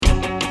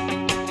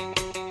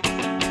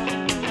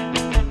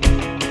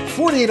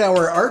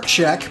48-hour art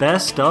check.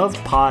 Best of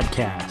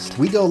podcast.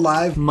 We go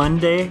live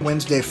Monday,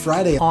 Wednesday,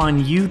 Friday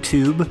on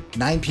YouTube.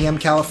 9 p.m.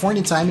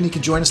 California time, and you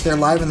can join us there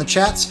live in the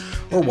chats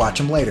or watch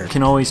them later. You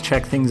can always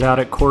check things out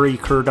at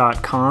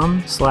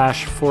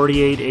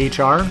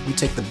CoreyKerr.com/48HR. We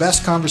take the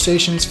best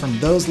conversations from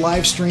those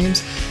live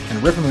streams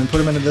and rip them and put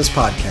them into this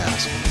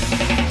podcast.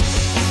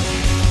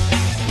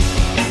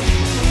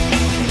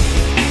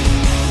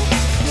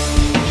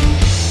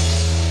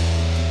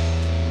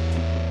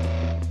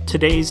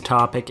 Today's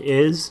topic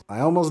is I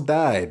Almost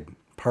Died,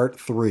 Part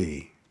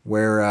 3,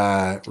 where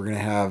we're going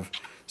to have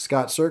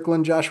Scott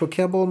Circlin, Joshua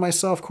Kimball, and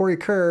myself, Corey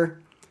Kerr,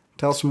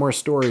 tell some more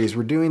stories.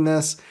 We're doing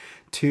this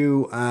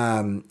to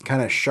kind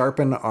of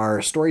sharpen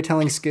our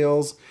storytelling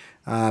skills,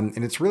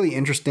 and it's really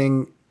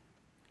interesting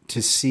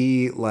to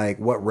see like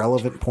what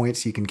relevant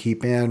points you can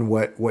keep in,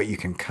 what you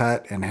can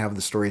cut, and have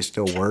the story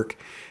still work,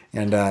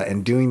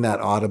 and doing that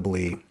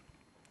audibly,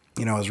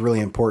 is really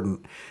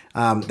important.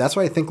 That's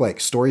why I think like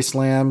story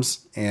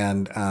slams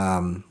and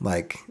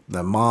like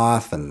the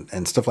Moth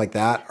and stuff like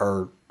that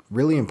are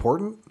really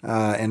important,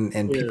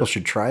 and people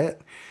should try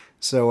it.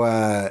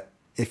 So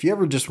if you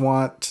ever just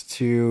want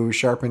to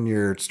sharpen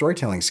your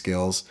storytelling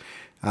skills,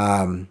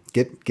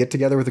 get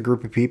together with a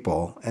group of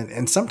people.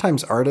 And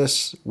sometimes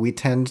artists, we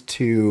tend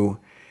to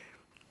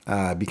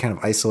be kind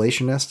of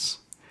isolationists.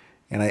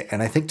 And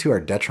I think to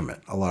our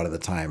detriment a lot of the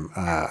time.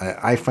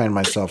 I find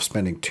myself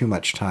spending too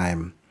much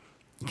time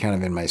kind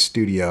of in my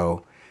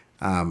studio.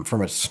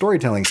 From a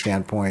storytelling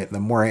standpoint, the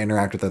more I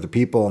interact with other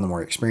people and the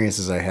more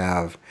experiences I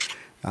have,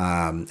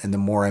 and the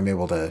more I'm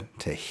able to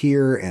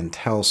hear and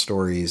tell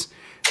stories,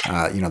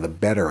 the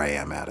better I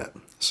am at it.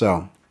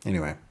 So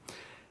anyway,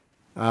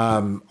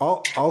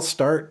 I'll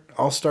start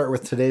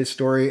with today's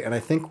story, and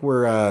I think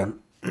we're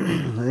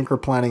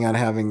planning on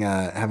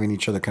having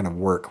each other kind of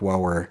work while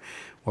we're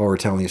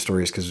telling these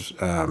stories, because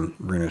we're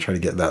going to try to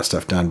get that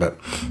stuff done. But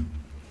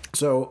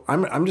so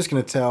I'm just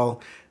going to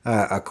tell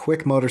a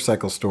quick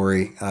motorcycle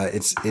story.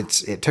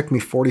 It took me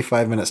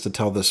 45 minutes to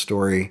tell this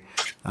story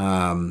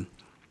on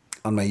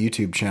my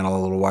YouTube channel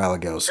a little while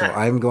ago. So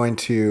I'm going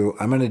to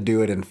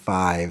do it in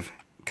 5,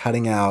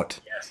 cutting out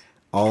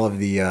all of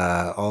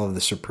the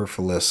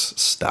superfluous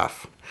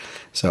stuff.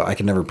 So I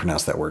can never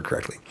pronounce that word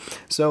correctly.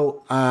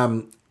 So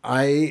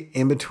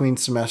in between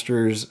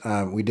semesters,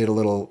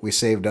 we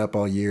saved up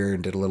all year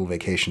and did a little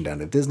vacation down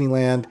to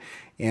Disneyland.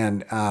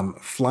 And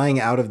flying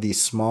out of the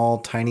small,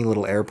 tiny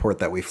little airport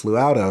that we flew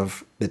out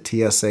of, the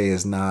TSA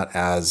is not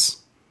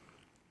as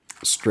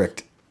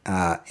strict.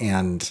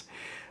 And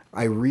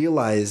I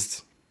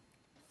realized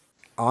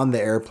on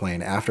the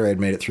airplane, after I had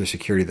made it through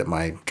security, that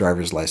my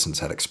driver's license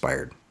had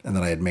expired. And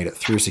that I had made it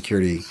through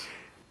security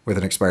with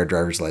an expired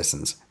driver's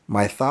license.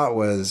 My thought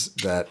was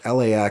that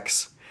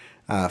LAX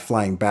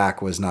flying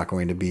back was not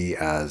going to be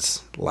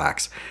as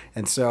lax.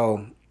 And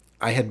so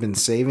I had been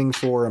saving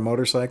for a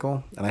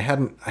motorcycle, and I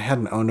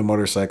hadn't owned a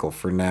motorcycle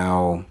for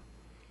now,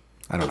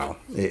 I don't know.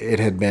 It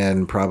had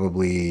been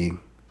probably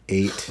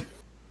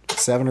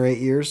 7 or 8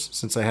 years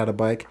since I had a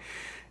bike.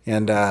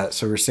 And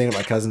so we're staying at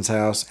my cousin's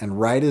house,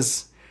 and right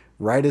as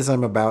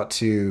I'm about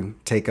to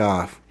take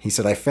off, he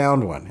said, I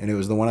found one, and it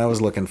was the one I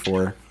was looking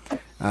for.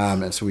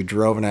 And so we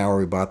drove an hour,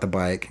 we bought the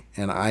bike,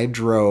 and I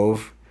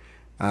drove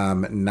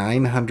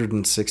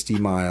 960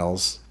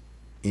 miles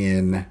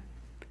in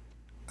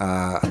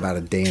about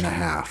a day and a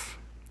half,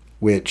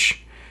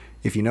 which,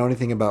 if you know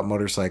anything about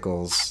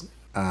motorcycles,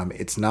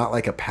 it's not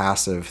like a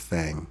passive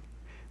thing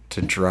to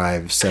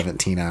drive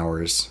 17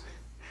 hours.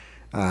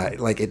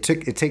 It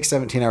takes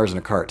 17 hours in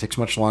a car. It takes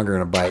much longer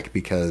in a bike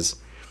because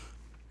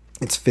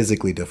it's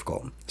physically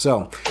difficult.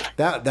 So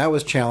that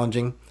was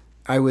challenging.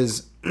 I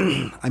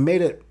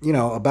made it,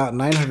 about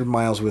 900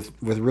 miles with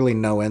really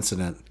no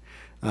incident.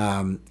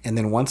 And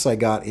then once I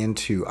got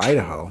into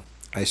Idaho,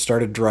 I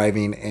started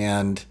driving,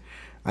 and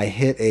I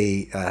hit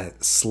a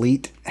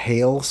sleet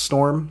hail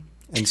storm.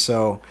 And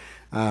so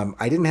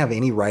I didn't have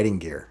any riding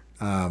gear.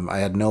 I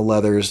had no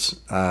leathers.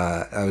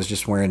 I was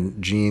just wearing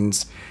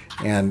jeans.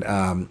 And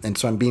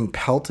so I'm being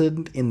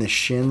pelted in the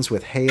shins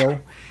with hail,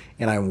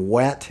 and I'm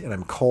wet and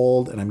I'm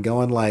cold, and I'm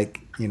going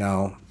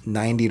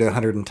 90 to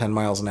 110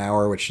 miles an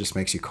hour, which just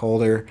makes you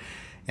colder.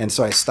 And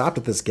so I stopped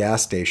at this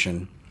gas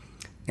station,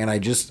 and I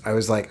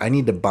was like, I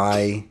need to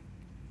buy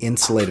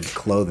insulated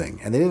clothing.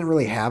 And they didn't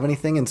really have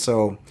anything. And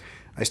so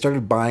I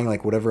started buying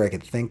whatever I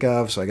could think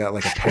of. So I got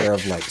a pair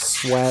of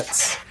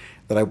sweats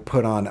that I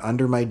put on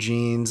under my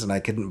jeans, and I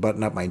couldn't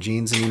button up my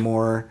jeans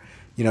anymore.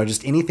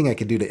 Just anything I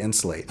could do to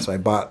insulate. So I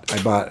bought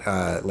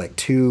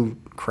 2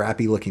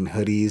 crappy looking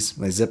hoodies,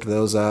 and I zipped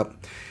those up.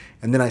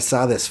 And then I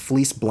saw this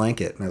fleece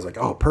blanket, and I was like,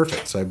 oh,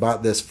 perfect. So I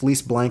bought this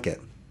fleece blanket,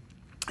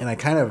 and I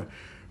kind of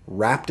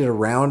wrapped it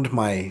around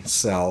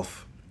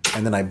myself,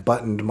 and then I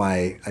buttoned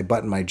my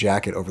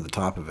jacket over the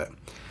top of it.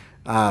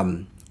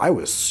 I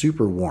was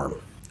super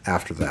warm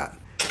after that.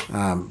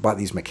 Bought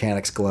these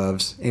mechanics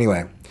gloves.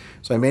 Anyway,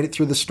 so I made it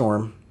through the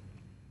storm,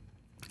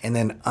 and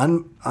then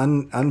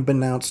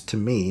unbeknownst to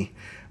me,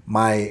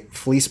 my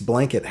fleece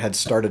blanket had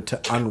started to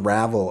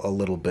unravel a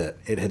little bit.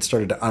 It had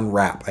started to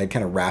unwrap. I had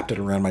kind of wrapped it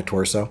around my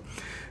torso,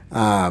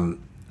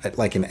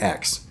 like an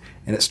X.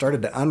 And it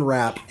started to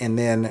unwrap, and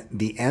then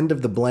the end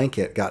of the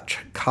blanket got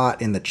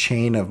caught in the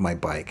chain of my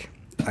bike.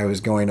 I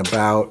was going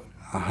about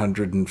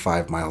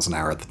 105 miles an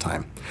hour at the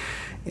time.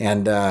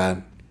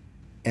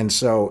 And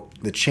so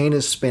the chain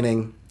is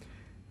spinning,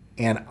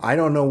 and I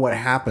don't know what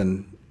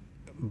happened,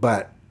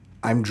 but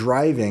I'm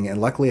driving,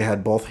 and luckily I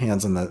had both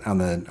hands on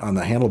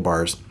the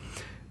handlebars.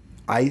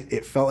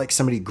 It felt like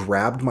somebody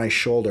grabbed my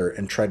shoulder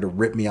and tried to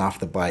rip me off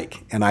the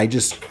bike, and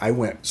I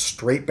went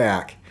straight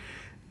back,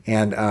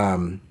 and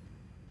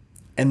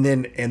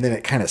then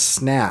it kind of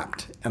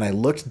snapped, and I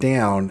looked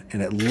down,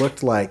 and it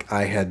looked like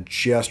I had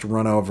just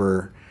run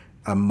over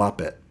a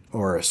Muppet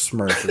or a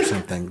Smurf or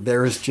something.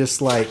 There was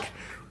just like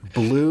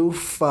blue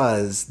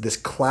fuzz, this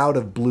cloud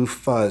of blue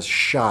fuzz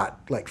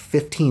shot like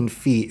 15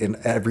 feet in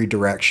every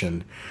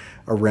direction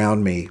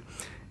around me.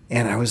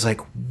 And I was like,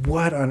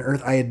 what on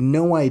earth? I had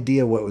no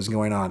idea what was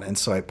going on. And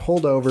so I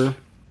pulled over,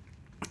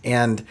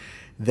 and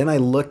then I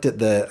looked at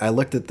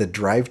the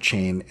drive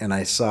chain, and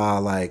I saw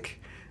like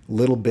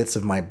little bits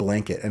of my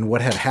blanket. And what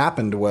had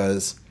happened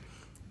was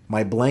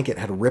my blanket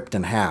had ripped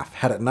in half.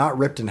 Had it not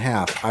ripped in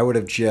half, I would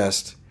have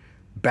just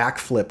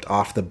backflipped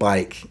off the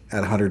bike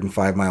at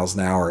 105 miles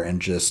an hour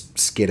and just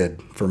skidded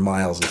for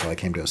miles until I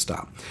came to a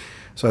stop.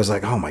 So I was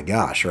like, oh my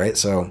gosh, right?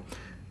 So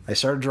I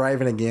started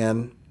driving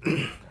again.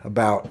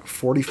 About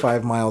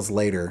 45 miles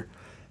later,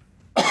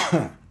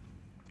 I'm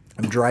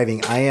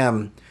driving. I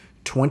am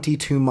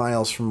 22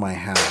 miles from my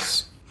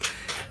house,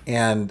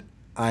 and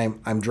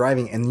I'm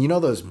driving. And you know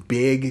those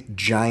big,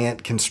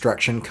 giant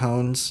construction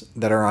cones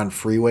that are on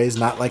freeways?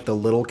 Not like the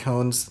little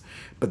cones,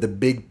 but the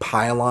big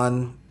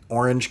pylon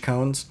orange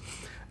cones.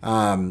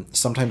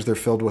 Sometimes they're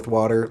filled with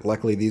water.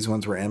 Luckily, these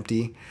ones were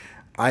empty.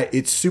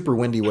 It's super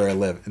windy where I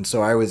live, and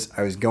so I was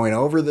going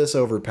over this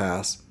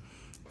overpass,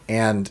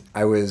 and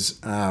I was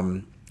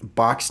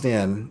boxed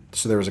in.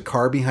 So there was a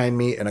car behind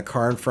me and a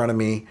car in front of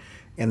me,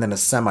 and then a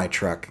semi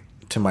truck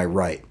to my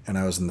right, and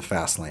I was in the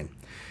fast lane.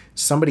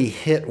 Somebody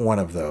hit one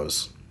of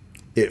those.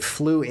 It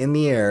flew in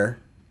the air,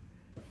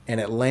 and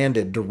it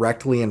landed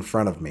directly in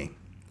front of me.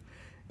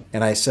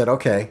 And I said,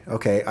 okay,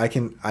 I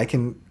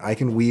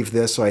can weave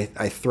this. So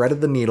I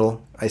threaded the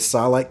needle. I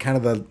saw like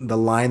kind of the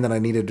line that I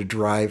needed to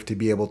drive to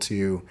be able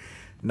to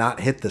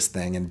not hit this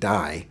thing and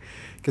die.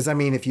 Because, I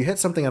mean, if you hit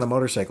something on a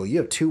motorcycle, you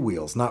have two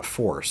wheels, not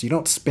four. So you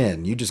don't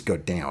spin, you just go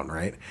down,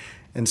 right?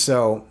 And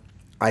so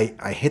I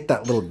hit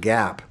that little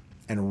gap,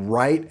 and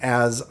right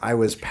as I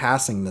was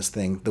passing this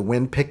thing, the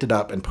wind picked it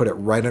up and put it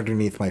right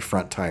underneath my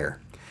front tire.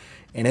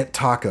 And it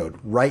tacoed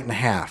right in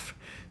half.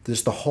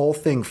 Just the whole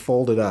thing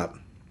folded up.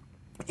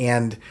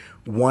 And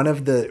one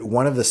of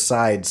the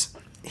sides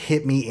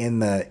hit me in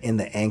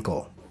the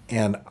ankle.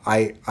 And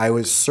I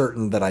was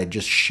certain that I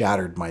just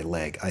shattered my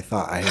leg. I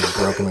thought I had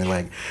broken my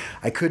leg.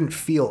 I couldn't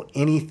feel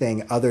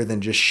anything other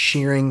than just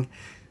shearing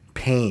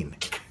pain,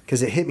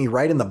 because it hit me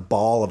right in the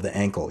ball of the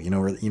ankle.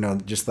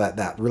 Just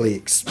that really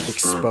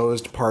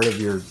exposed part of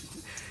your.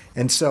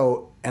 And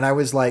I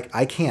was like,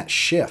 I can't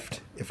shift.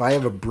 If I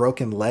have a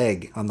broken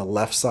leg on the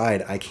left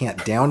side, I can't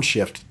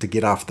downshift to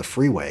get off the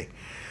freeway.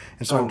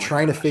 And so I'm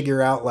trying to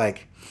figure out,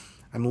 like,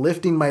 I'm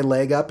lifting my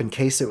leg up in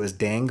case it was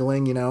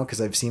dangling, because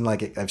I've seen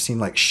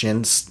like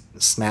shins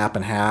snap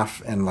in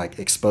half and like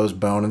exposed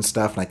bone and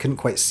stuff, and I couldn't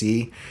quite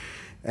see.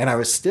 And I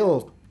was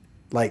still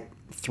like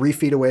 3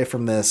 feet away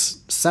from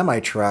this semi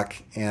truck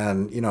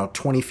and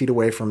 20 feet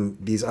away from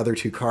these other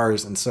two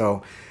cars. And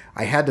so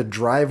I had to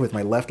drive with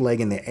my left leg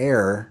in the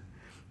air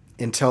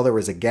until there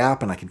was a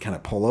gap and I could kind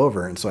of pull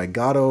over. And so I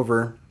got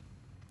over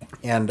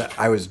and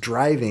I was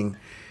driving.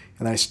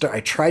 And I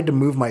tried to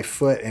move my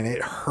foot, and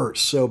it hurt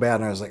so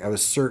bad. And I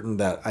was certain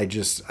that I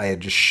had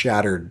just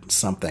shattered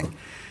something,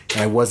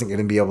 and I wasn't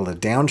going to be able to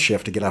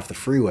downshift to get off the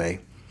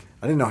freeway.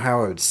 I didn't know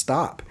how I would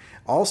stop.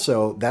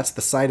 Also, that's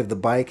the side of the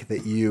bike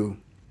that you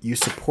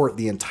support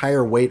the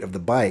entire weight of the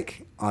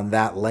bike on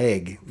that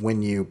leg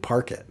when you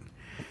park it,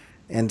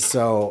 and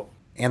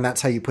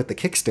that's how you put the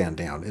kickstand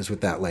down, is with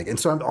that leg. And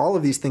so all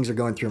of these things are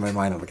going through my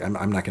mind. I'm like,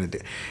 I'm not going to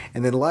do it.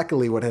 And then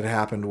luckily what had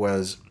happened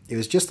was it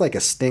was just like a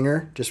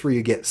stinger, just where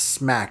you get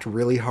smacked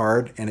really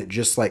hard and it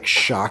just like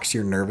shocks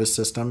your nervous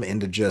system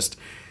into just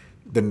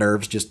the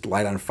nerves just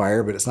light on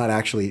fire, but it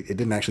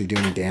didn't actually do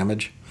any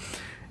damage.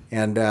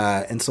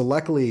 And so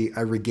luckily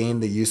I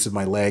regained the use of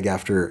my leg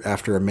after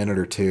a minute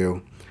or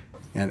two,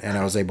 and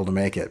I was able to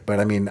make it. But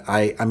I mean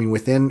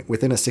within a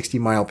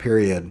 60-mile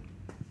period,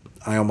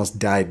 I almost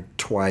died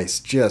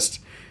twice.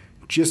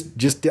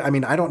 I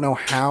mean, I don't know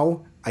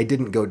how I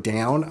didn't go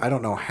down. I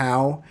don't know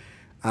how.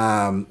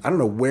 I don't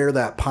know where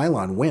that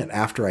pylon went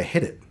after I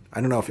hit it. I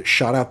don't know if it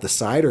shot out the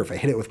side or if I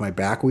hit it with my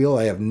back wheel.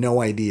 I have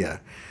no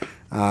idea.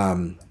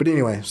 But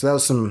anyway, so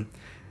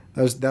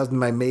that was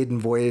my maiden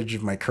voyage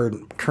of my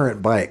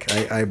current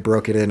bike. I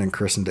broke it in and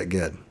christened it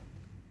good.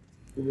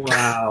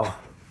 Wow.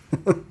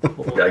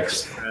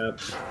 Yikes.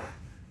 Crap.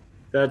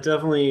 That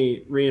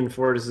definitely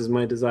reinforces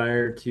my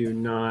desire to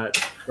not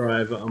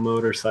drive a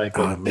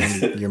motorcycle. Oh,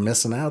 man, you're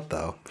missing out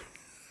though.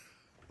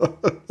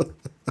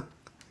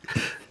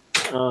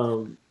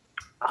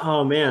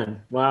 Oh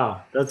man,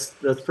 wow, that's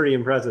pretty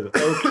impressive.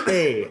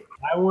 Okay,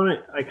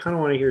 I kind of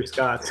want to hear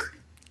Scott's.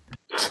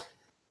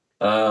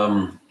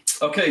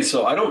 Okay,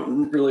 so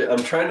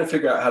I'm trying to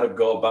figure out how to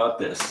go about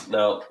this.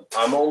 Now,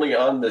 I'm only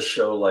on this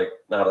show like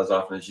not as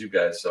often as you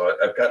guys, so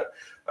I've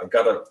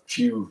got a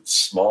few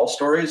small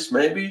stories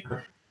maybe.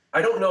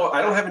 I don't know.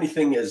 I don't have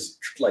anything as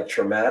like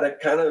traumatic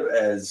kind of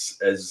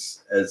as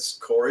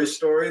Corey's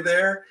story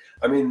there.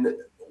 I mean,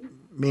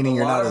 meaning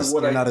you're not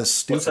as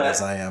stupid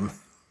as I am.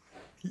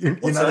 You're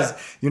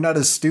not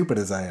as stupid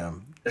as I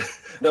am.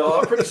 No,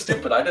 I'm pretty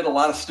stupid. I did a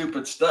lot of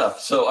stupid stuff.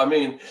 So, I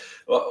mean,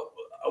 well,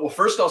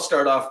 first I'll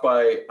start off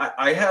by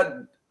I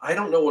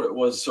don't know what it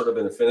was, sort of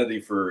an affinity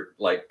for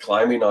like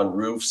climbing on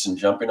roofs and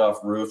jumping off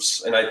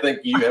roofs. And I think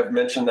you have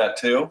mentioned that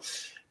too.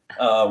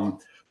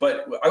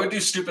 But I would do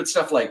stupid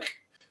stuff like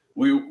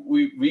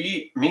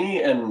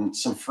me and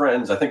some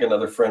friends, I think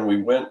another friend,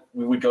 we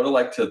would go to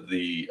like to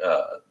the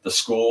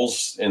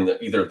schools in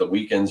either the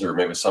weekends or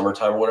maybe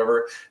summertime or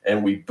whatever.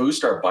 And we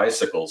boost our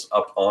bicycles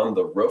up on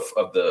the roof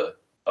of the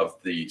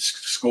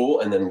school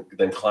and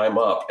then climb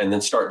up and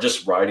then start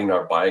just riding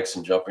our bikes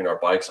and jumping our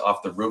bikes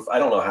off the roof. I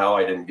don't know how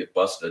I didn't get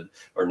busted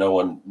or no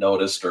one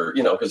noticed or,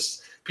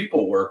 because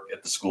people work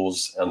at the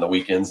schools on the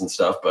weekends and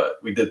stuff, but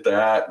we did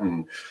that.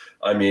 And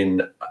I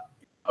mean,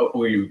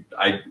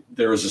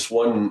 there was this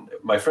one,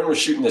 my friend was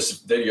shooting this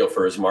video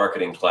for his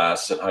marketing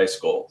class in high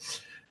school.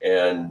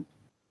 And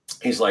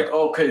he's like,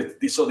 okay,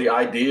 so the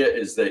idea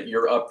is that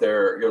you're up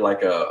there, you're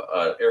like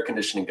a air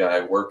conditioning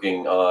guy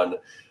working on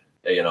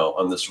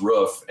this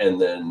roof.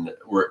 And then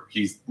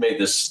he's made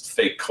this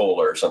fake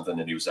cola or something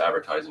that he was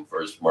advertising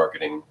for his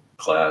marketing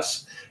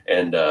class.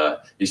 And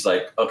he's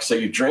like, okay, so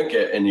you drink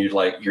it and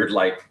you're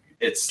like,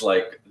 it's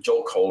like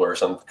Jolt Cola or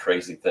some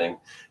crazy thing.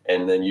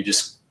 And then you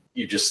just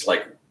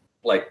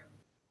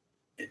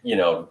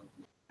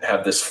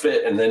have this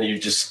fit. And then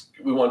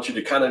we want you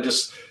to kind of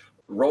just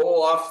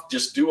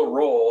do a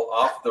roll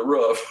off the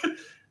roof.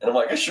 And I'm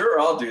like, sure,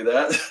 I'll do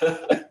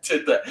that. I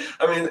did that.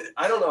 I mean,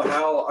 I don't know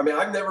how. I mean,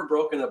 I've never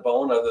broken a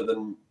bone other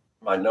than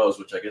my nose,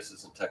 which I guess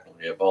isn't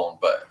technically a bone,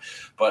 but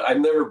I've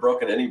never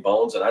broken any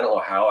bones, and I don't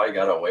know how I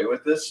got away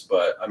with this.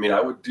 But I mean,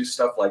 I would do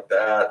stuff like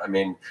that. I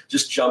mean,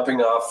 just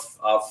jumping off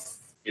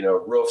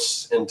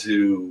roofs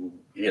into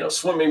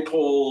swimming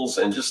pools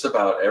and just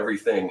about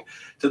everything,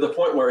 to the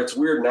point where it's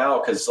weird now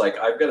because like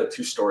I've got a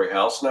 2-story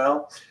house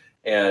now,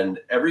 and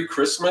every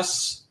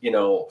Christmas,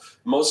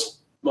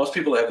 most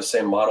people that have the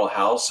same model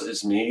house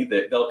as me,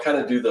 they'll kind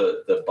of do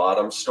the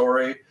bottom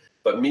story.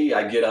 But me,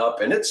 I get up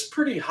and it's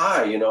pretty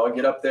high, I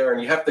get up there and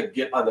you have to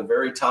get on the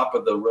very top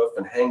of the roof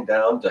and hang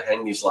down to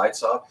hang these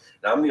lights off.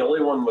 And I'm the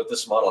only one with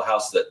this model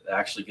house that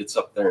actually gets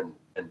up there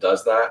and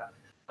does that.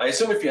 I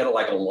assume if you had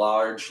a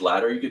large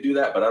ladder, you could do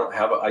that, but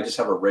I just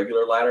have a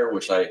regular ladder,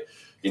 which I,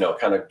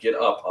 kind of get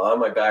up on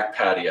my back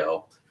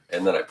patio,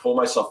 and then I pull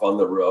myself on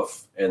the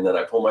roof, and then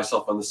I pull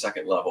myself on the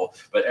second level.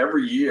 But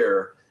every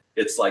year,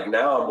 it's like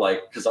now I'm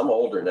like, because I'm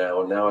older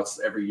now, and now it's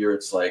every year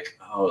it's like,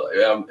 I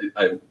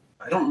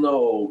don't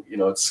know,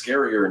 it's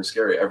scarier and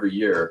scarier every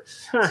year.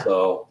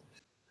 So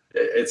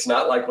it's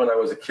not like when I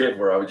was a kid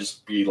where I would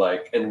just be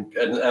like, and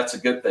that's a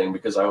good thing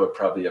because I would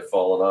probably have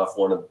fallen off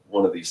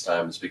one of these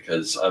times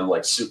because I'm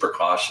like super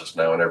cautious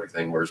now and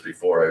everything, whereas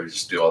before I would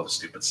just do all the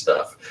stupid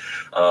stuff.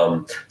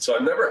 So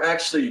I've never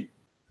actually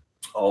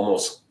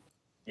almost,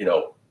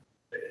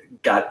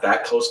 got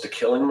that close to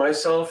killing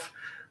myself,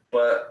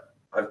 but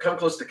I've come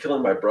close to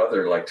killing my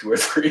brother like 2 or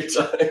 3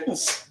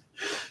 times.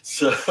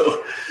 So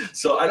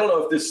I don't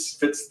know if this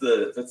fits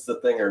the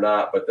thing or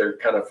not, but they're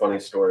kind of funny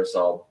stories. So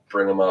I'll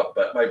bring them up.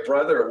 But my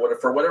brother,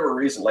 for whatever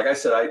reason, like I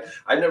said,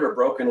 I've never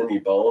broken any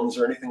bones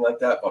or anything like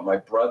that. But my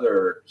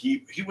brother,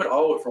 he would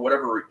always, for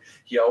whatever,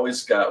 he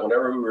always got,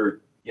 whenever we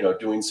were,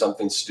 doing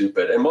something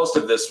stupid. And most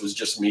of this was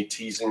just me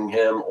teasing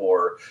him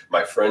or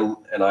my friend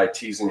and I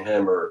teasing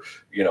him or,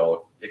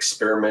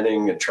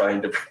 experimenting and trying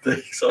different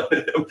things on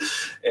him.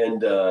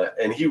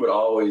 And he would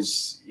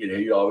always,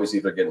 he'd always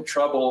either get in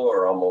trouble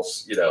or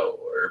almost,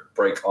 or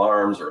break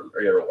arms or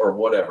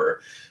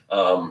whatever.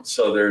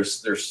 So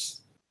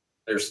there's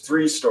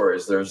 3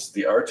 stories. There's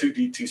the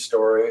R2-D2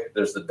 story,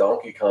 there's the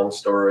Donkey Kong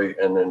story,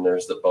 and then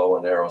there's the bow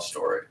and arrow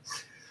story.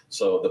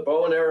 So the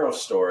bow and arrow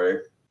story,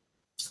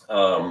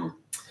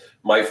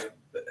 my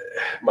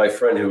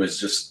friend who was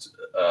just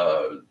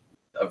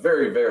a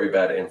very, very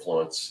bad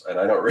influence, and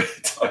I don't really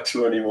talk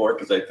to him anymore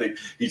because I think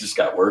he just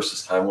got worse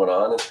as time went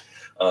on.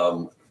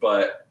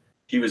 But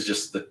he was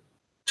just the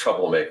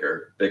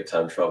troublemaker, big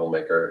time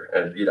troublemaker,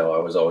 and I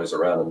was always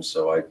around him,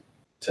 so I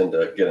tend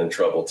to get in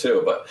trouble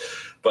too.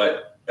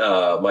 But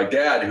my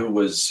dad, who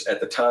was at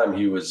the time,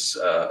 he was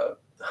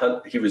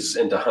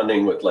into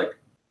hunting with like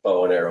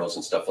bow and arrows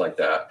and stuff like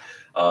that.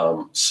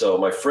 So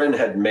my friend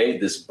had made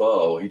this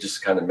bow. He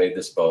just kind of made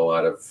this bow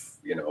out of,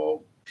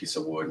 piece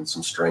of wood and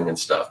some string and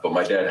stuff.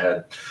 But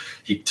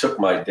he took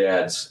my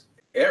dad's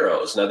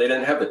arrows. Now they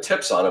didn't have the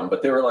tips on them,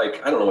 but they were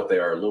like, I don't know what they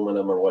are,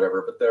 aluminum or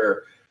whatever, but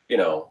they're,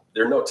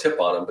 there are no tip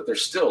on them, but they're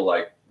still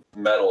like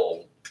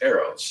metal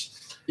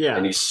arrows. Yeah.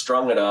 And he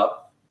strung it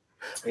up.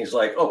 He's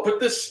like, "Oh, put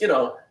this." He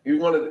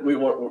wanted me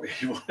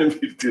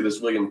to do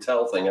this William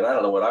Tell thing, and I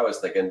don't know what I was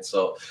thinking.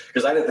 So,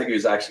 because I didn't think he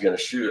was actually going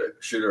to shoot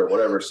it or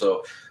whatever.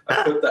 So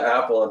I put the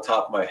apple on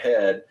top of my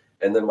head,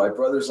 and then my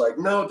brother's like,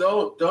 "No,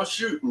 don't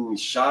shoot!" And he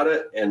shot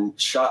it and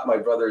shot my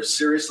brother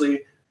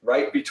seriously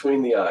right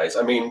between the eyes.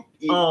 I mean,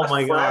 a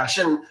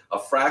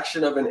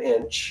fraction of an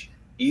inch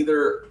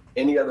either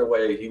any other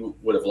way, he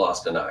would have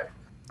lost an eye.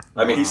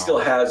 I mean, he still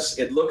has.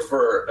 It looked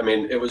for. I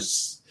mean, it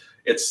was.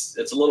 It's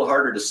a little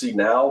harder to see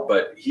now,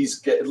 but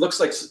it looks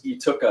like you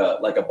took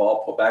back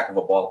of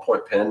a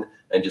ballpoint pen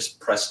and just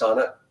pressed on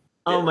it.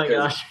 Oh my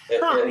gosh!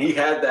 And he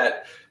had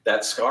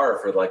that scar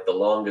for like the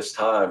longest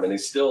time, and you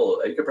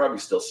could probably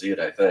still see it,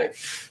 I think.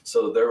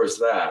 So there was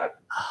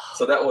that.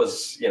 So that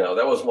was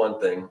one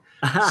thing.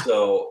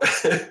 So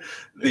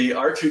the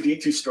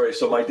R2D2 story.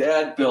 So my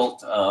dad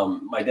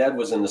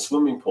was in the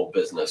swimming pool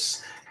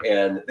business,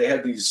 and they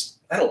had these,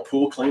 I don't know,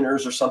 pool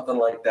cleaners or something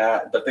like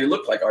that, but they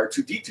looked like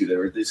R2D2. They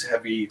were these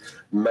heavy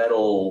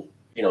metal,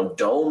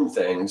 dome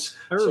things.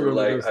 I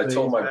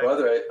told my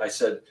brother, I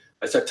said,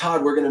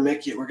 "Todd, we're going to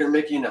make you an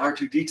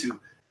R2D2."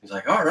 He's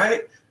like, "All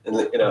right." And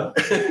and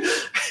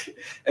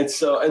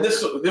this, a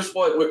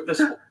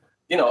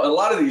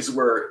lot of these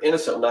were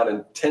innocent, not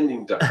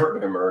intending to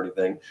hurt him or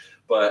anything.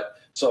 But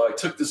so I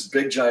took this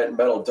big giant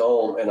metal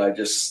dome and I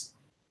just,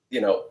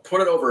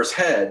 put it over his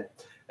head,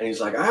 and he's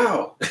like,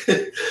 "Ow."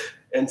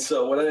 And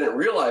so what I didn't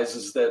realize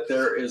is that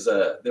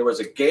there was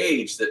a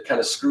gauge that kind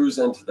of screws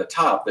into the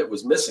top that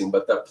was missing,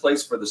 but that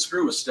place for the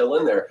screw was still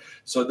in there.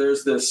 So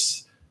there's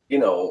this,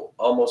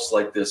 almost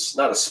like this,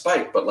 not a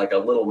spike, but like a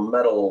little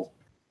metal,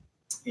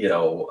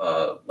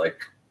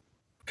 like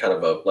kind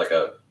of like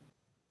a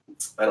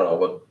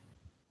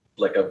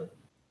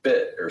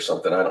bit or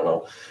something. I don't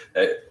know.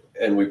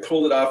 And we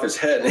pulled it off his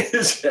head, and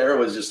his hair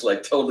was just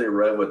like totally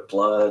red with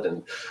blood.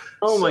 And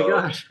my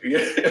gosh, yeah,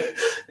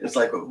 it's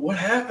like, what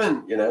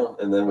happened?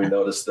 And then we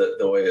noticed that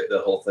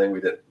the whole thing,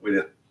 we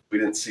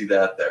didn't see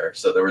that there.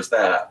 So there was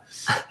that.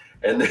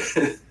 And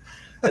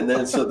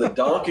then so the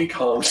Donkey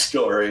Kong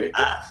story.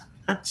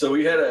 So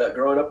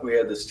growing up, we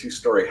had this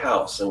 2-story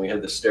house, and we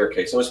had this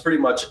staircase. It was pretty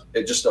much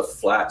just a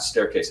flat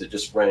staircase. It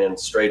just ran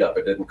straight up.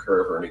 It didn't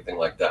curve or anything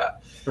like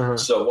that. Uh-huh.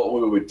 So what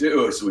we would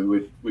do is we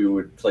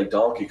would play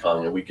Donkey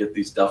Kong, and we'd get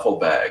these duffel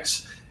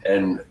bags,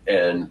 and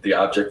the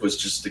object was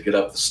just to get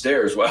up the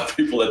stairs while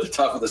people at the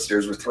top of the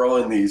stairs were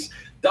throwing these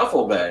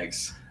duffel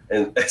bags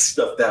and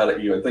stuff down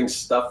at you, and things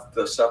stuffed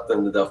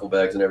in the duffel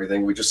bags and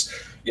everything. We just,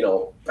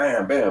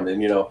 bam, bam,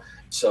 and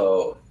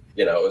so.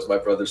 It was my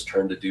brother's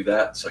turn to do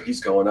that. So he's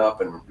going up,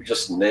 and we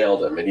just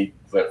nailed him, and he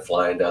went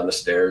flying down the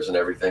stairs and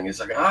everything. He's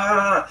like,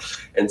 "Ah!"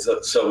 And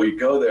so we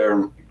go there,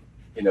 and,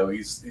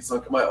 he's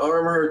like, "My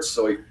arm hurts."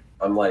 So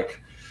I'm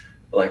like,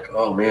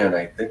 "Oh man,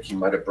 I think he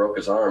might've broke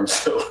his arm."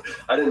 So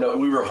I didn't know.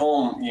 We were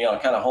home,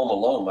 kind of home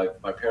alone.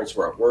 My parents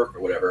were at work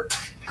or whatever.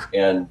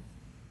 And,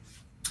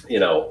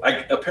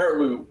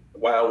 apparently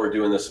while we're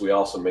doing this, we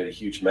also made a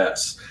huge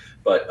mess.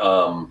 But,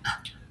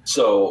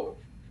 so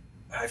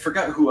I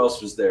forgot who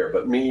else was there,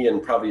 but me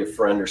and probably a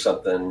friend or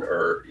something,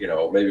 or,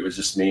 maybe it was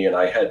just me. And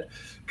I had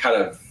kind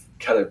of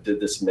did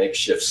this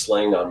makeshift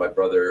sling on my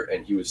brother,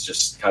 and he was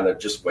just kind of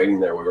just waiting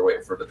there. We were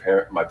waiting for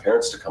my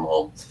parents to come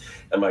home,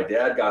 and my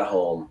dad got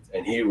home,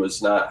 and he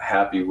was not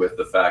happy with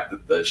the fact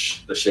that the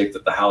shape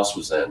that the house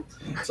was in.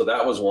 So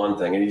that was one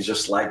thing. And he's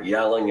just like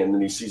yelling, and then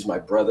he sees my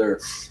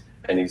brother,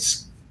 and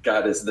he's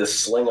got this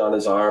sling on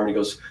his arm. And he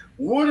goes,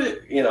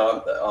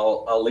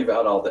 I'll leave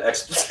out all the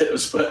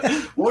expletives, but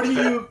what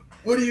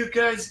are you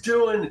guys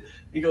doing?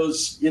 He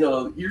goes,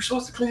 you're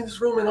supposed to clean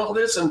this room and all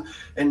this. And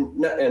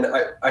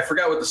I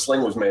forgot what the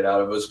sling was made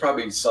out of. It was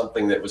probably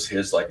something that was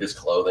his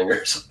clothing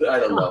or something. I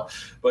don't know.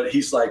 But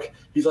he's like,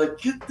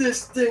 "Get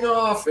this thing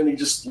off." And he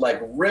just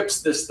like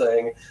rips this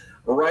thing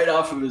right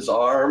off of his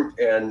arm,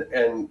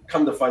 and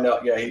come to find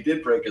out, yeah, he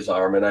did break his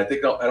arm. And I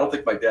don't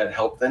think my dad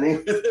helped any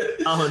with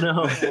it. Oh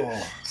no.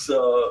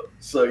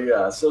 So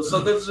yeah. So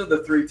those are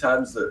the 3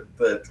 times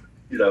that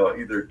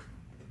either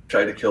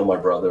tried to kill my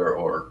brother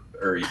or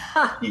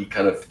he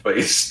kind of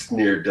faced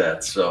near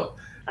death. So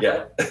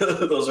yeah,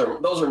 those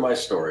are my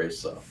stories.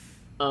 So.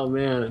 Oh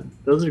man,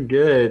 those are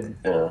good.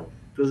 Yeah,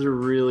 those are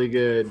really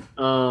good.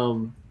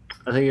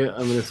 I think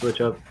I'm gonna switch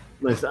up.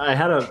 I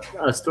had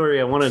a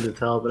story I wanted to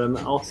tell, but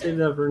I'll save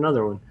that for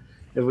another one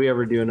if we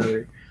ever do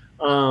another.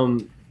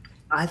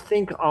 I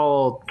think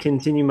I'll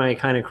continue my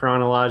kind of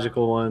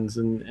chronological ones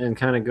and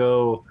kind of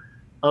go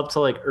up to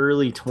like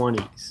early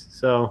 20s.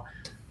 So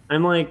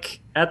I'm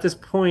like at this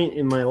point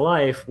in my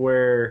life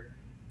where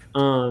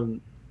I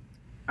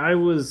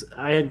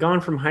had gone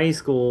from high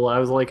school. I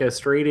was like a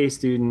straight A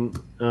student.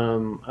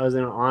 I was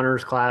in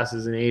honors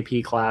classes and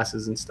AP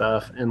classes and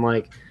stuff. And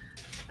like,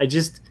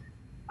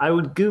 I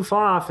would goof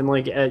off and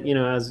like, as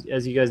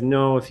you guys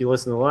know, if you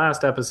listen to the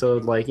last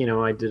episode, like,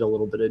 I did a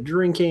little bit of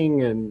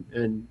drinking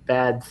and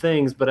bad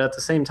things, but at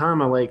the same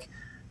time,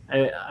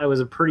 I was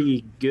a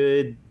pretty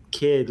good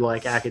kid,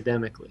 like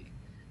academically.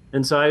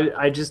 And so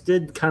I just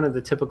did kind of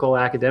the typical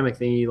academic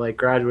thing. You like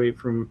graduate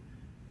from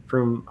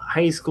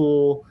high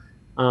school.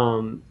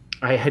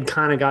 I had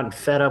kind of gotten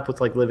fed up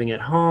with like living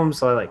at home,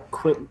 so I like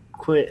quit.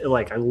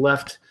 Like I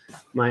left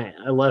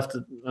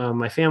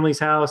my family's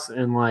house,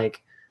 and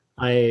like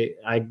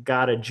I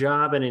got a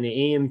job at an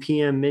AM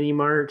PM mini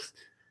mart,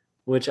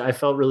 which I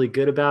felt really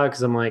good about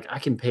because I'm like, I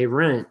can pay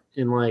rent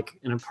in like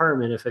an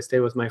apartment if I stay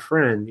with my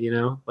friend, you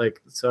know?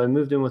 Like, so I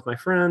moved in with my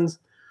friends,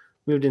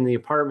 moved in the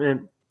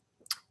apartment,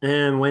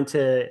 and went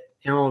to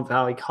Antelope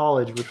Valley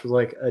College, which was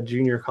like a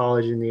junior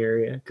college in the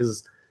area,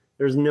 because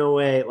there's no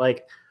way,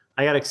 like,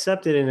 I got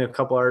accepted in a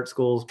couple art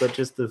schools, but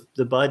just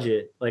the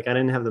budget, like I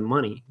didn't have the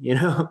money, you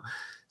know?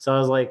 So I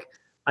was like,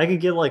 I could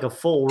get like a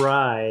full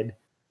ride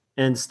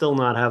and still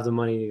not have the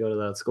money to go to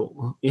that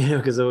school, you know,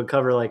 because it would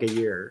cover like a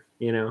year,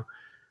 you know?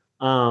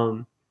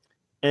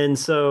 And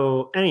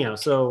so anyhow,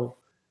 so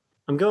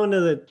I'm going to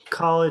the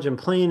college, I'm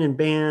playing in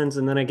bands,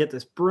 and then I get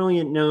this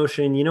brilliant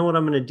notion, you know what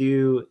I'm going to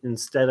do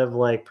instead of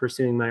like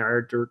pursuing my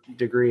art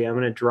degree? I'm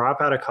going to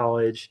drop out of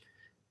college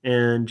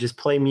and just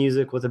play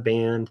music with a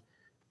band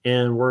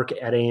and work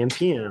at AM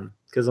PM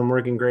because I'm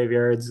working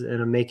graveyards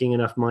and I'm making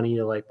enough money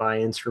to like buy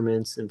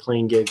instruments and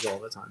playing gigs all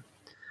the time.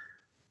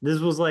 This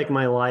was like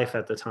my life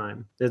at the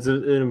time. It's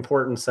an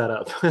important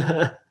setup.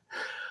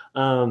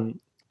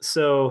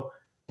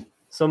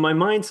 So my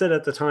mindset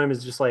at the time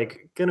is just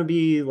like gonna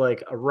be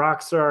like a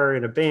rock star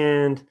in a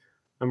band.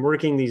 I'm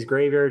working these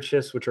graveyard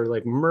shifts, which are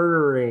like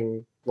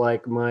murdering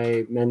like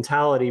my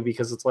mentality,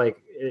 because it's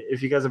like,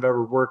 if you guys have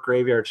ever worked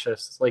graveyard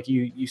shifts, it's like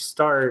you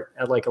start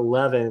at like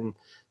 11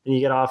 and you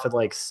get off at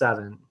like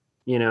 7,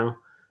 you know,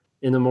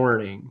 in the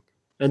morning.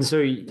 And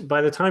so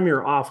by the time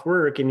you're off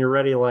work and you're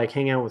ready to like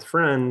hang out with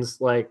friends,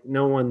 like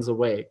no one's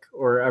awake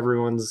or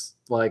everyone's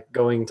like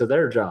going to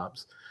their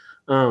jobs.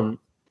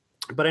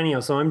 But anyhow,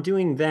 so I'm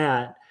doing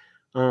that.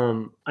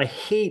 I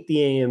hate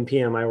the AM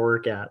PM I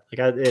work at.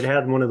 Like it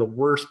had one of the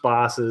worst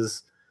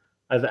bosses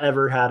I've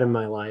ever had in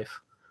my life.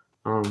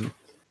 And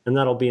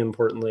that'll be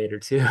important later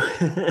too.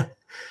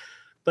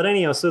 But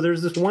anyhow, so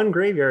there's this one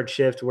graveyard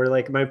shift where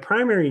like my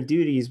primary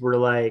duties were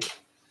like,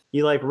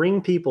 you like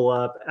ring people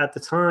up. At the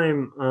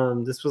time,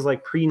 this was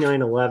like pre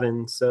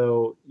 9/11,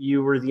 so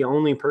you were the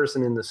only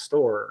person in the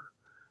store.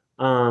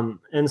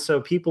 And so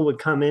people would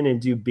come in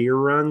and do beer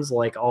runs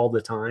like all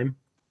the time.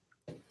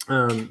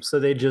 So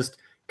they just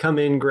come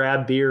in,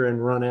 grab beer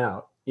and run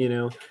out, you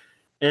know?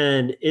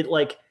 And it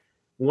like,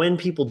 when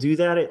people do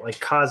that, it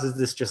like causes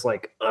this just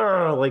like,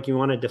 oh, like you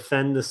want to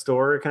defend the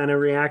store kind of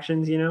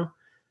reactions, you know?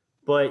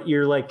 But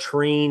you're like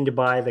trained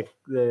by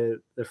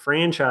the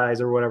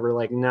franchise or whatever,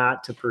 like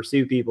not to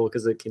pursue people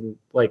because it can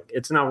like,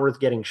 it's not worth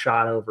getting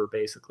shot over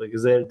basically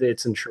because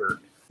it's insured,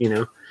 you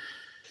know?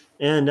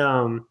 And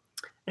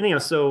anyhow,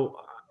 so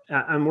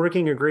I'm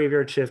working a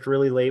graveyard shift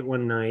really late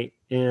one night,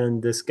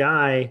 and this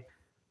guy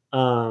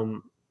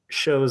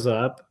shows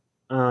up,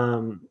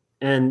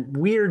 and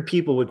weird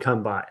people would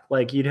come by.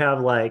 Like you'd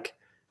have like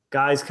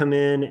guys come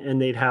in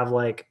and they'd have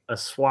like a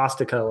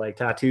swastika like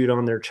tattooed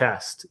on their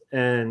chest,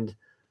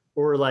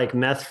 or like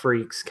meth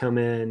freaks come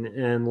in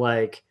and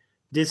like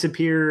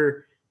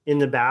disappear in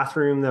the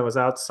bathroom that was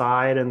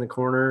outside in the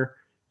corner,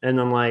 and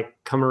then like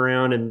come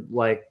around and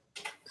like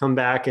come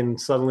back and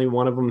suddenly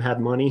one of them had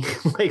money.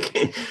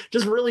 Like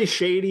just really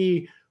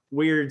shady,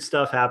 weird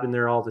stuff happened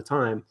there all the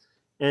time.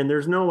 And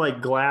there's no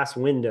like glass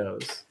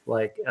windows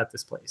like at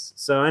this place.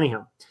 So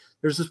anyhow,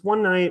 there's this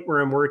one night where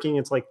I'm working.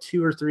 It's like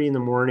 2 or 3 in the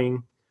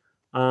morning.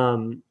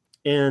 And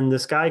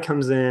this guy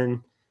comes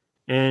in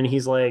and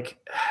he's like,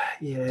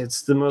 yeah,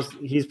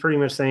 he's pretty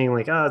much saying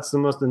like, oh, it's the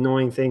most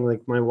annoying thing.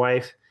 Like my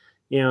wife,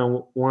 you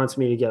know, wants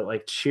me to get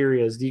like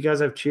Cheerios. Do you guys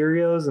have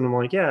Cheerios? And I'm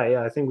like,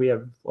 yeah, I think we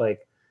have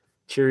like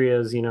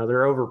Cheerios, you know,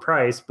 they're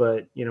overpriced,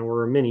 but you know,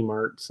 we're a mini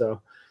mart. So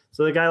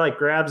the guy like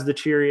grabs the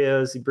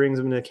Cheerios, he brings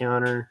them to the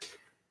counter,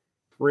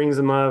 rings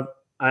them up.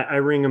 I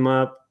ring him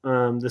up.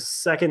 The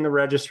second the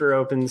register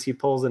opens, he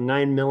pulls a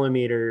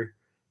 9mm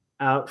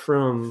out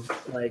from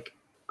like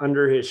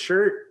under his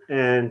shirt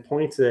and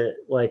points it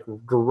like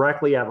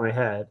directly at my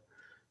head.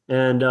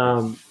 And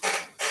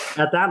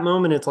at that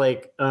moment, it's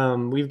like,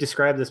 we've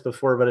described this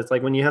before, but it's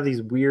like when you have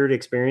these weird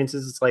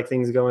experiences, it's like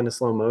things go into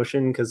slow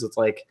motion because it's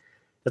like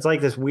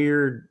this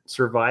weird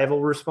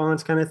survival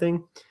response kind of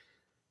thing.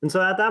 And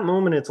so at that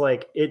moment, it's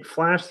like it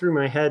flashed through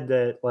my head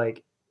that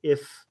like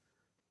if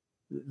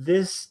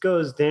this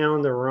goes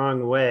down the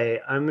wrong way,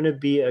 I'm going to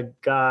be a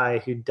guy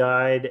who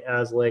died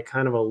as like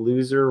kind of a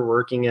loser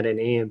working at an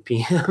AM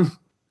PM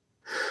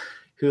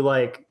who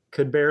like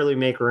could barely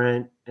make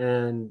rent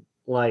and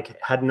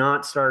like had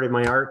not started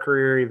my art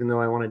career, even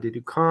though I wanted to do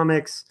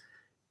comics,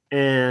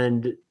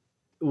 and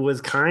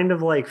was kind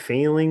of like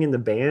failing in the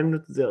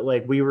band that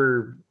like we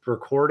were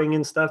recording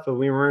and stuff, but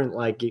we weren't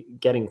like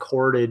getting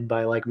courted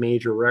by like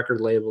major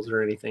record labels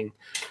or anything.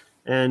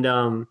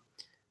 And,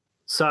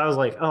 so I was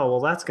like, oh, well,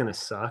 that's going to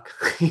suck,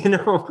 you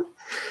know?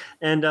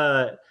 And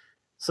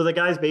so the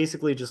guys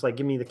basically just like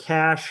give me the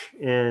cash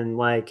and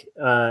like,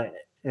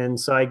 and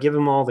so I give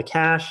them all the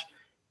cash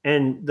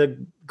And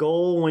the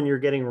goal when you're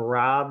getting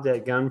robbed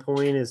at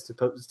gunpoint is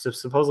to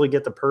supposedly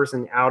get the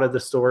person out of the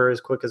store as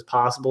quick as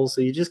possible.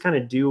 So you just kind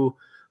of do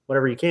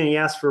whatever you can. You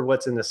ask for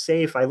what's in the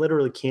safe. I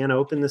literally can't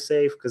open the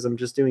safe because I'm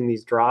just doing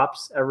these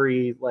drops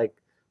every like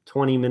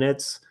 20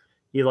 minutes.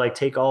 You like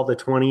take all the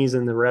 20s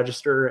in the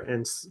register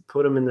and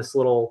put them in this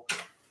little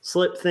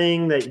slip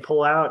thing that you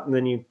pull out, and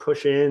then you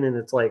push in, and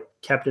it's like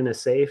kept in a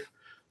safe.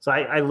 So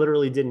I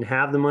literally didn't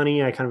have the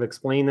money. I kind of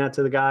explained that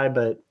to the guy,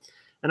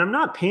 and I'm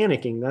not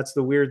panicking. That's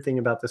the weird thing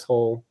about this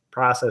whole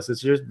process.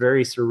 It's just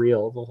very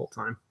surreal the whole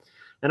time.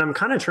 And I'm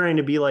kind of trying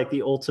to be like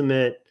the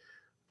ultimate,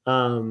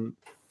 kind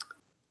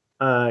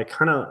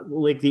of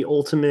like the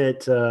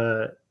ultimate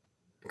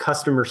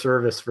customer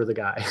service for the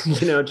guy,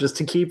 just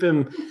to keep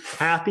him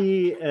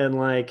happy and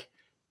like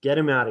get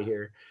him out of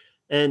here.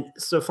 And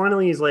so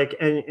finally he's like,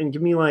 and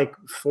give me like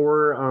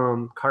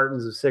 4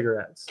 cartons of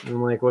cigarettes. And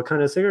I'm like, what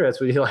kind of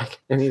cigarettes would you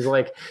like? And he's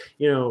like,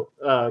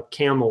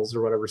 Camels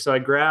or whatever. So I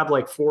grab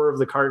like 4 of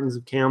the cartons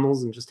of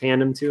Camels and just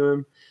hand them to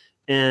him.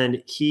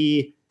 And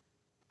he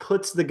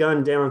puts the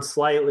gun down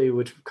slightly,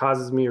 which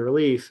causes me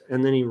relief.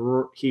 And then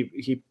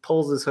he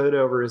pulls his hood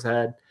over his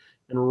head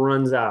and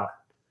runs out.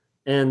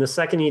 And the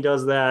second he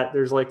does that,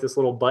 there's like this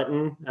little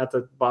button at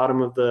the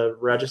bottom of the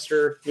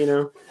register,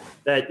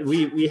 that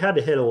we had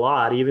to hit a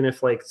lot, even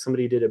if like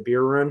somebody did a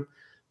beer run,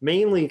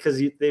 mainly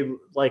because they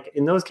like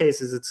in those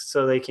cases, it's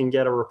so they can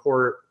get a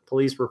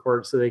police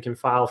report so they can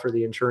file for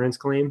the insurance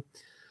claim.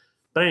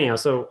 But anyhow,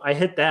 so I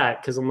hit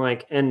that because I'm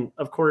like, and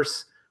of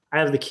course I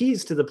have the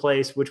keys to the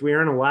place, which we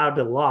aren't allowed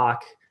to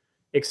lock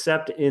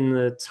except in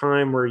the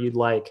time where you'd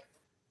like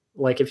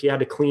if you had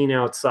to clean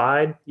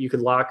outside, you could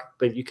lock,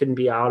 but you couldn't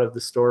be out of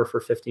the store for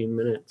 15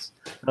 minutes.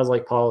 That was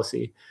like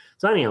policy.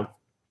 So anyhow,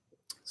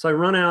 so I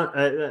run out,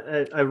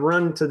 I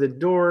run to the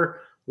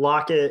door,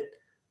 lock it.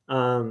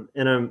 And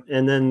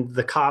then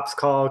the cops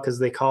call because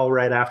they call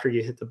right after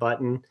you hit the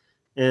button.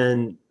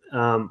 And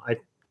I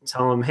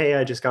tell them, hey,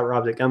 I just got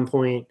robbed at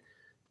gunpoint.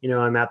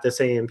 I'm at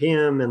this AM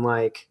PM and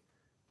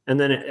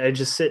then I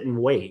just sit and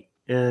wait.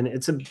 And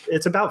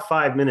it's about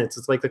 5 minutes.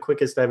 It's like the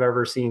quickest I've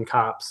ever seen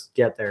cops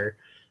get there.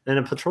 And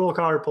a patrol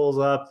car pulls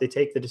up. They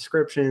take the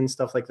description,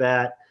 stuff like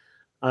that.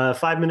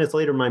 5 minutes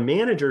later, my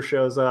manager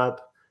shows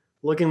up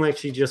looking like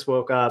she just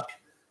woke up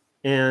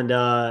and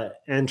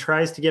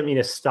tries to get me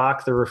to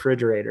stock the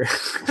refrigerator.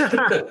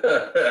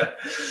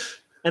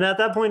 And at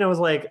that point, I was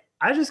like,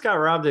 I just got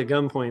robbed at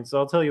gunpoint. So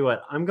I'll tell you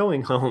what, I'm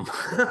going home.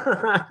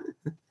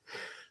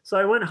 So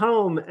I went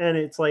home, and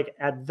it's like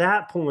at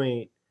that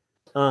point,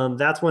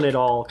 that's when it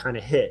all kind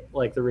of hit,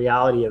 like the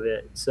reality of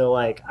it. So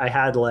like I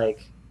had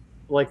like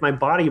my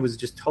body was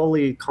just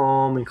totally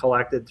calm and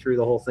collected through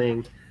the whole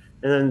thing.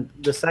 And then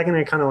the second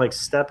I kind of like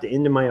stepped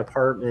into my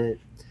apartment,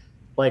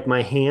 like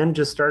my hand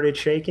just started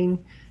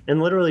shaking.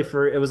 And literally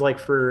it was like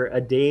for a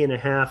day and a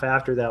half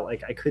after that,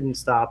 like I couldn't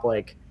stop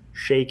like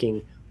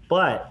shaking.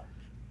 But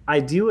I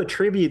do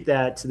attribute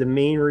that to the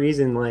main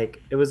reason,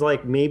 like it was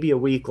like maybe a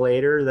week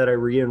later that I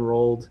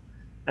re-enrolled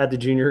at the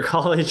junior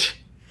college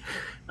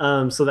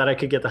so that I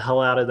could get the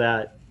hell out of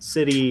that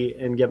city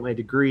and get my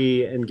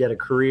degree and get a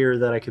career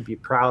that I could be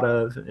proud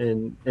of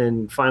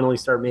and finally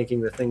start making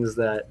the things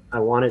that I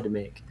wanted to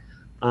make.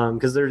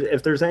 Because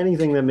if there's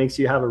anything that makes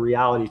you have a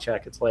reality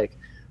check, it's like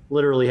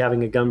literally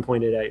having a gun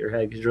pointed at your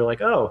head because you're like,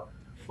 oh,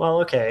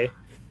 well, okay.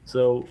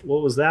 So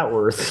what was that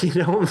worth?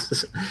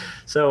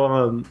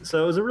 So it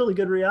was a really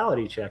good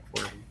reality check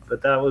for me.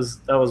 But that was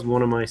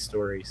one of my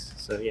stories.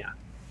 So yeah.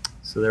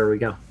 So there we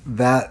go.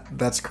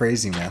 That's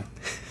crazy, man.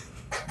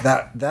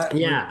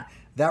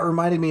 That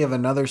reminded me of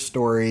another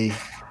story.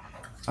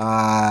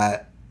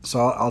 So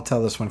I'll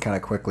tell this one kind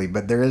of quickly,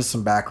 but there is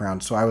some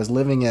background. So I was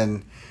living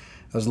in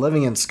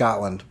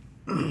Scotland,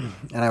 and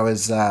I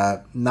was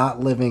not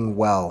living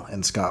well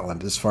in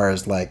Scotland as far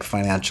as like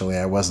financially.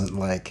 I wasn't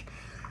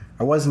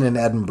in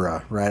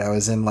Edinburgh, right? I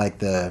was in like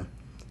the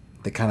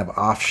kind of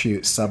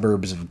offshoot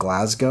suburbs of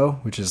Glasgow,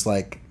 which is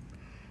like,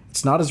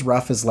 it's not as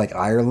rough as like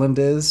Ireland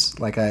is.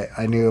 Like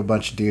I knew a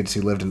bunch of dudes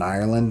who lived in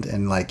Ireland,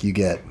 and like you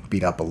get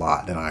beat up a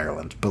lot in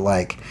Ireland, but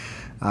like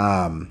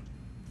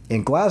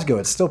in Glasgow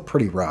it's still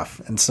pretty rough.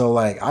 And so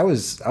like I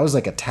was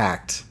like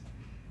attacked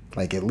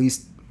like at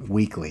least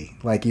weekly.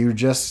 Like you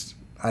just,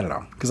 I don't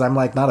know, because I'm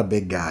like not a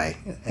big guy.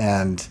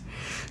 And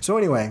so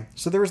anyway,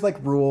 so there was like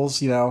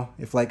rules,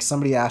 if like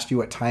somebody asked you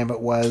what time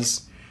it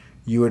was,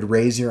 you would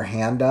raise your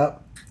hand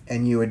up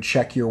and you would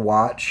check your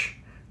watch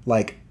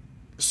like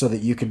so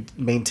that you could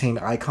maintain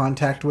eye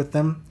contact with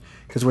them,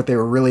 because what they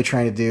were really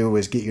trying to do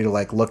was get you to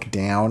like look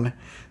down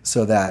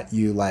so that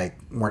you like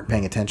weren't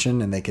paying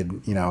attention and they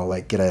could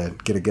like get a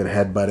good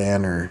headbutt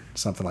in or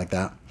something like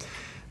that.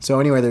 So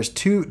anyway, there's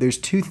two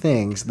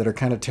things that are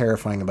kind of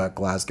terrifying about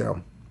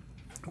Glasgow.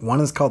 One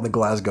is called the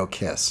Glasgow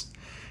Kiss,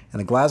 and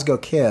the Glasgow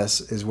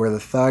Kiss is where the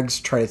thugs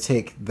try to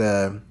take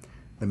the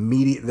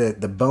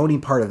bony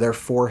part of their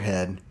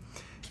forehead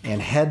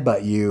and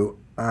headbutt you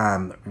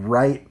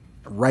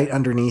right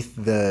underneath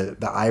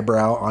the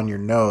eyebrow on your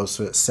nose,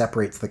 so it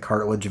separates the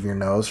cartilage of your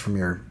nose from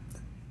your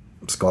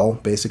skull,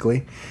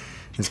 basically.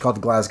 It's called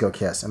the Glasgow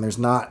Kiss, and there's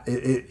not.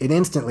 It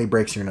instantly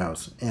breaks your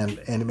nose, and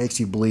it makes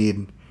you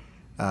bleed,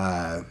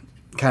 kind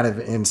of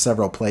in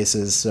several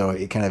places. So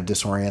it kind of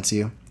disorients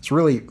you. It's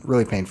really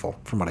really painful,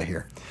 from what I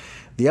hear.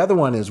 The other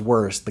one is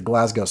worse, the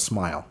Glasgow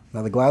Smile.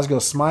 Now the Glasgow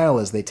Smile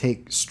is they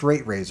take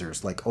straight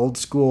razors, like old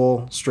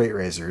school straight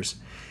razors,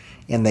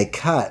 and they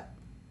cut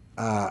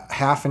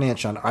half an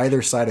inch on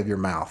either side of your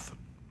mouth,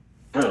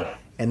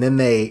 and then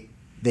they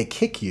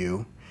kick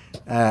you.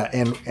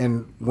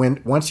 And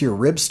once your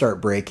ribs start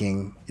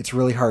breaking, it's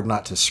really hard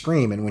not to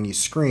scream. And when you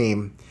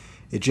scream,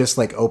 it just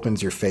like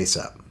opens your face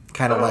up,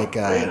 kind of like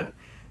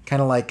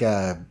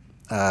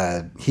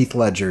Heath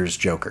Ledger's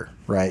Joker,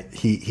 right?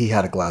 He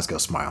had a Glasgow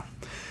Smile,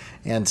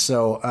 and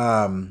so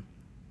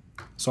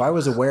I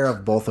was aware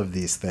of both of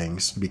these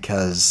things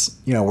because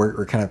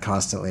we're kind of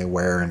constantly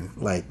aware, and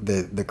like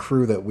the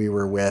crew that we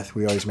were with,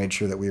 we always made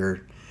sure that we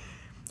were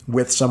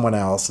with someone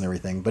else and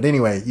everything. But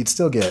anyway, you'd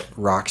still get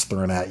rocks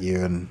thrown at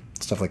you and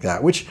stuff like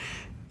that, which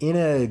in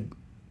an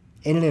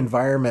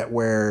environment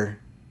where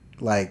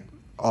like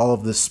all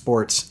of the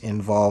sports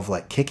involve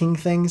like kicking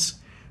things,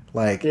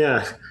 like,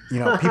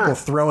 people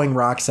throwing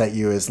rocks at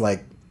you is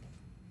like,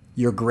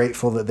 you're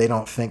grateful that they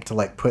don't think to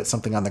like put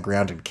something on the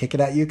ground and kick it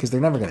at you, because they're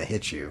never going to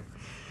hit you.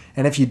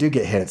 And if you do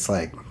get hit, it's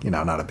like,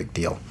 not a big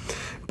deal.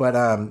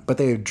 But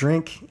they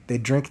drink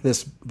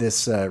this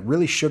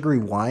really sugary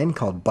wine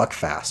called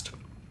Buckfast.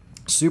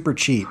 Super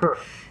cheap,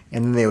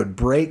 and then they would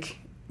break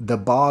the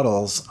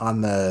bottles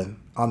on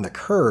the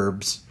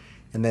curbs,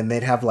 and then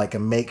they'd have like a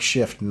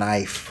makeshift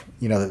knife,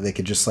 that they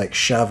could just like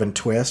shove and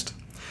twist.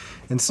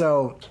 And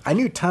so I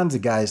knew tons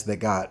of guys that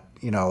got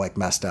like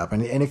messed up,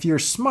 and if you're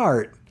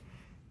smart,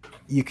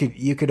 you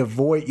couldn't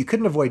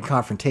avoid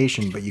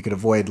confrontation, but you could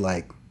avoid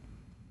like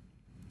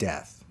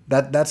death.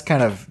 That's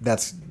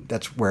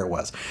where it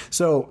was.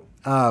 So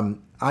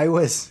I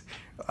was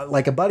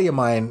like, a buddy of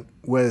mine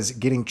was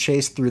getting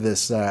chased through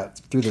this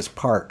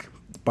park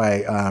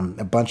by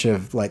a bunch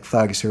of like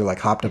thugs who were like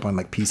hopped up on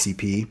like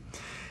PCP,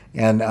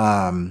 and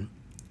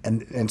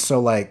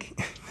so like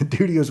the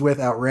dude he was with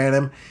outran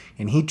him,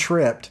 and he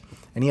tripped,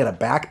 and he had a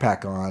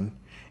backpack on,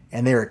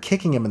 and they were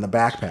kicking him in the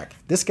backpack.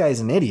 This guy's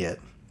an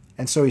idiot,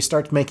 and so he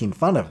starts making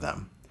fun of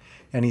them,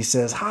 and he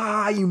says,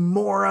 you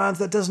morons,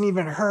 that doesn't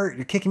even hurt,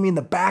 you're kicking me in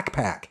the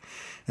backpack.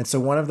 And so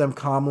one of them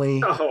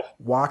calmly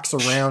walks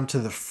around to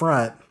the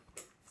front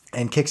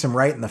and kicks him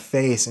right in the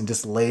face and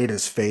just laid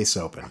his face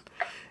open.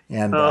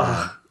 And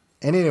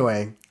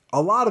anyway,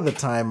 a lot of the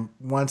time,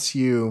 once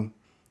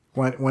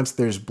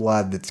there's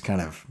blood, that's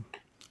kind of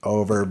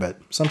over, but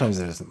sometimes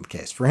that isn't the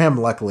case. For him,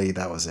 luckily,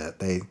 that was it.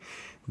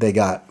 They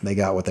got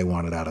what they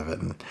wanted out of it.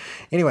 And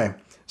anyway,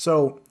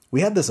 so we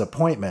had this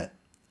appointment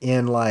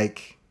in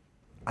like,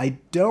 I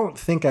don't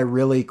think I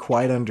really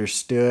quite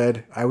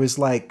understood. I was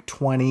like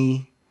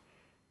 20,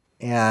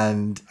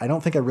 and I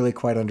don't think I really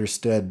quite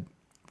understood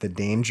the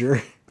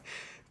danger.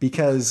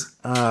 Because,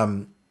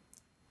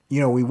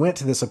 we went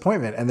to this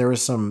appointment, and there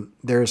was some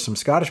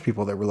Scottish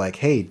people that were like,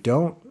 "Hey,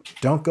 don't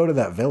go to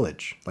that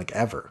village, like,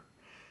 ever."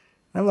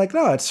 And I'm like,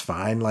 "No, it's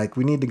fine. Like,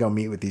 we need to go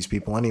meet with these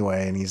people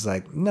anyway." And he's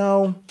like,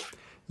 "No,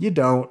 you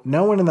don't.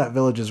 No one in that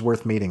village is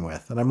worth meeting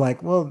with." And I'm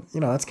like, "Well,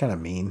 that's kind of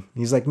mean."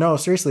 He's like, "No,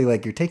 seriously,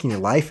 like, you're taking your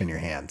life in your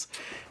hands."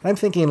 And I'm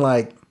thinking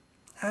like,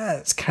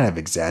 it's kind of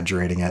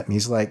exaggerating it. And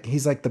he's like,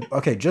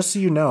 okay, just so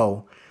you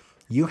know,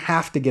 you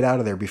have to get out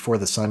of there before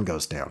the sun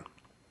goes down.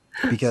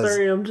 Because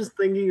sorry, I'm just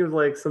thinking of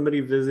like somebody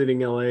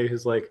visiting LA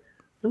who's like,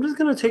 I'm just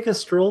gonna take a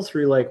stroll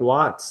through like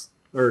Watts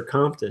or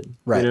Compton,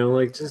 right?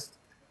 Like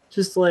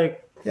just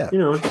like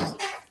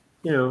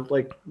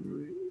like.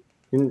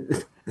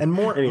 And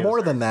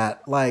more than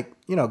that, like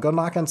go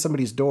knock on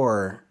somebody's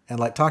door and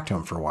like talk to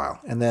them for a while,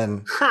 and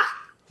then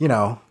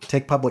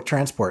take public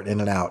transport in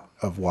and out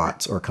of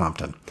Watts or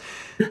Compton.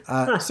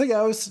 So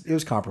yeah, it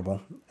was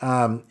comparable,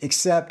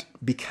 except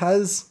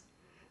because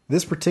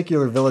this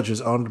particular village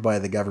was owned by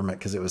the government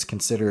because it was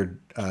considered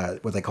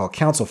what they call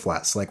council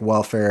flats, like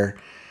welfare,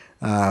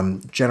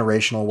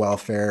 generational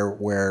welfare,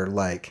 where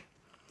like,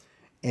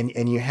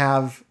 and you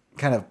have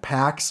kind of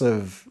packs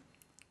of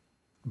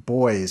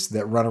boys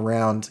that run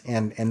around,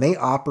 and they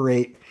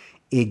operate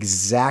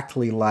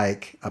exactly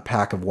like a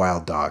pack of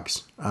wild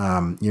dogs.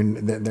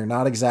 They're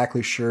not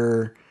exactly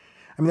sure.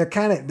 I mean, they're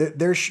kind of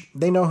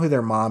they know who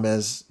their mom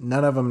is.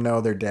 None of them know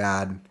their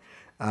dad.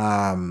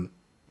 And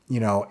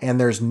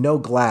there's no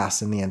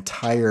glass in the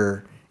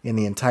entire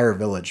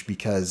village,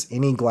 because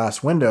any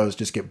glass windows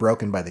just get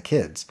broken by the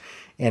kids.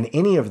 And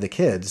any of the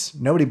kids,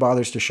 nobody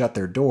bothers to shut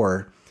their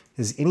door,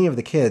 is any of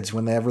the kids,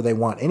 whenever they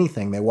want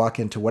anything, they walk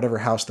into whatever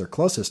house they're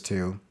closest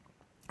to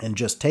and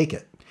just take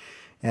it.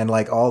 And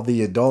like all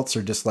the adults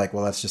are just like,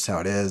 well, that's just how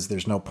it is.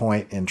 There's no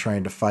point in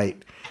trying to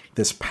fight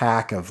this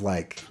pack of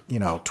like,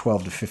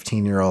 12 to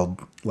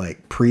 15-year-old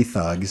like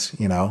pre-thugs,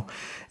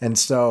 And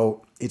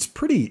so it's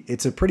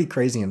a pretty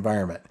crazy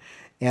environment.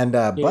 And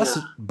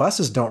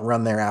buses don't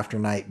run there after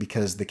night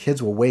because the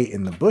kids will wait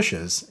in the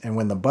bushes. And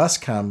when the bus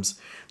comes,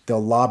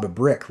 they'll lob a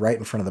brick right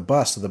in front of the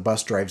bus, so the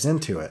bus drives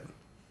into it.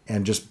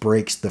 and just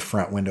breaks the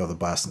front window of the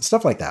bus and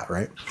stuff like that,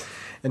 right?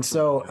 And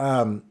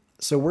so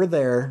so we're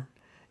there,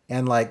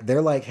 and like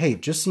they're like, hey,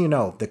 just so you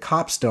know, the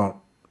cops don't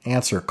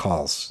answer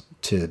calls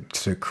to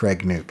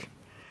Craig Nuke.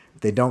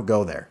 They don't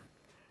go there.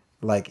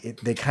 Like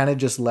they kind of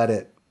just let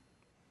it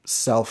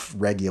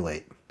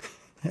self-regulate.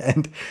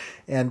 And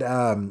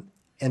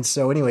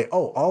so anyway,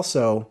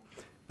 also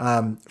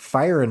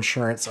fire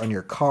insurance on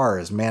your car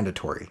is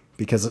mandatory,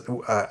 because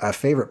a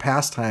favorite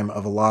pastime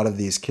of a lot of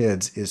these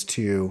kids is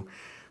to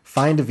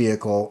find a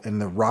vehicle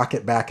and then rock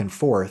it back and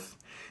forth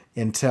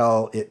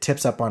until it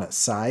tips up on its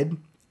side,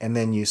 and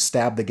then you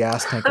stab the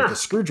gas tank with a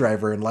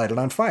screwdriver and light it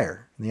on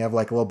fire. And you have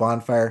like a little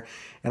bonfire.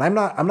 And I'm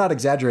not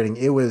exaggerating.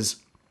 It was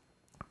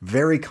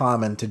very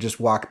common to just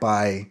walk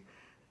by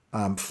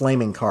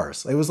flaming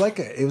cars. It was like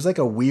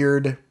a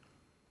weird,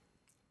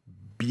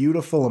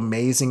 beautiful,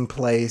 amazing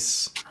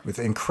place with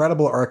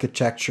incredible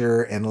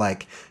architecture and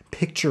like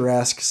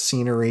picturesque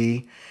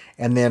scenery,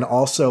 and then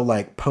also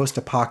like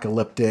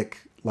post-apocalyptic,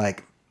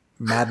 like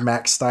Mad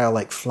Max style,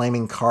 like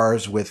flaming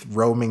cars with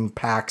roaming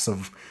packs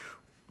of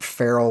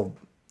feral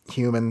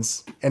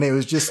humans. And it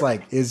was just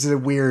like, it's a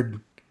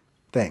weird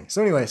thing.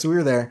 So anyway, so we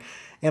were there,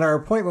 and our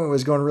appointment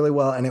was going really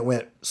well, and it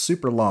went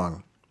super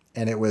long.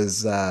 And it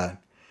was,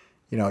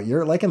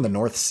 you're like in the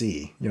North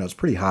Sea, it's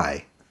pretty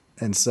high.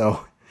 And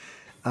so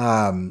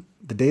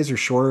the days are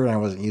shorter, and I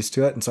wasn't used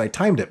to it. And so I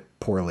timed it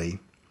poorly,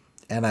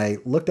 and I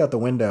looked out the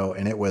window,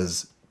 and it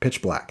was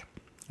pitch black.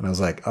 And I was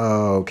like,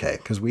 oh, okay.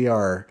 Cause we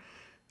are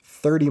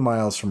 30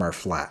 miles from our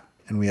flat,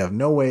 and we have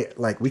no way,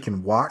 like we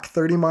can walk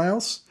 30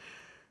 miles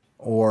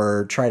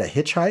or try to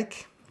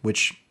hitchhike,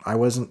 which I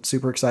wasn't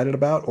super excited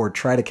about, or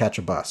try to catch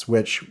a bus,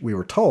 which we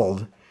were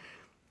told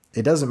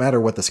it doesn't matter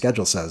what the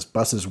schedule says.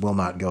 Buses will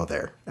not go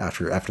there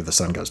after the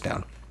sun goes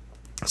down.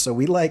 So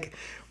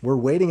we're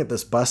waiting at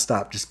this bus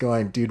stop just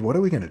going, dude, what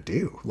are we going to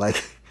do?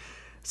 Like,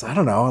 so I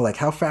don't know, like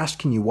how fast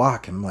can you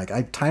walk? And like,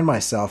 I timed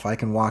myself, I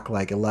can walk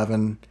like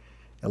 11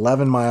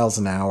 miles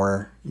an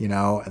hour,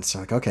 and so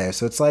like, okay,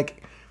 so it's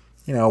like,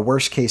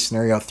 worst case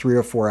scenario, 3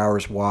 or 4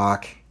 hours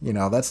walk,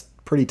 that's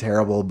pretty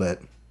terrible.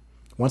 But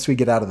once we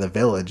get out of the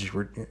village,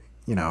 we're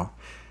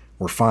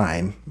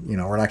fine.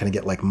 We're not going to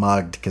get like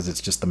mugged because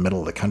it's just the middle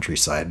of the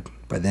countryside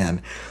by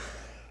then.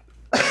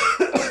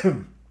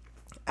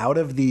 Out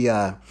of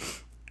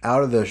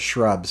the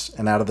shrubs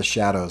and out of the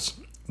shadows,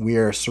 we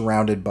are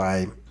surrounded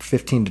by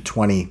 15 to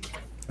 20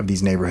 of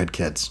these neighborhood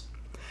kids.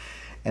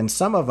 And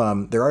some of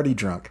them, they're already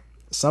drunk.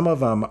 Some of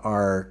them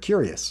are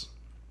curious.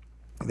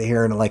 They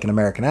hear like an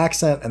American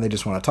accent and they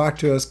just want to talk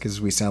to us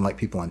because we sound like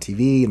people on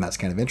TV, and that's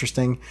kind of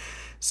interesting.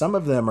 Some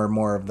of them are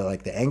more of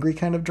the angry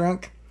kind of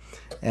drunk.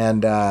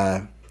 And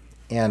a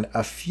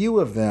few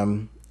of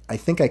them, I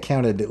think I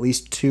counted at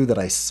least 2 that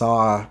I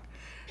saw,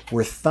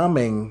 were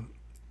thumbing,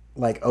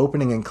 like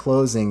opening and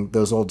closing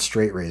those old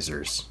straight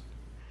razors.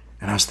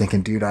 And I was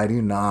thinking, dude, I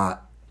do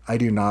not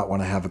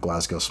want to have a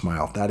Glasgow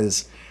smile. That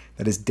is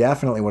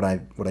definitely what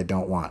I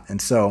don't want.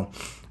 And so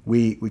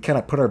we kind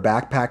of put our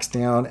backpacks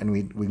down, and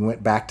we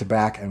went back to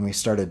back, and we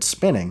started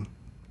spinning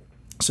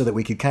so that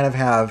we could kind of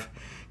have,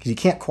 because you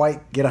can't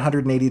quite get a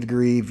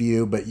 180-degree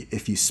view, but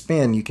if you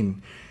spin, you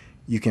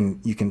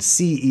can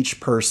see each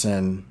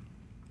person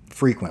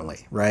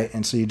frequently, right?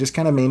 And so you just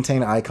kind of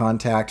maintain eye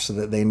contact so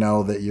that they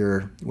know that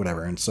you're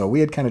whatever. And so we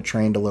had kind of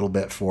trained a little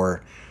bit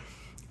for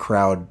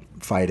crowd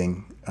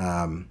fighting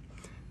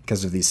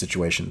because of these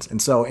situations.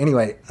 And so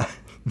anyway,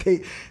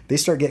 they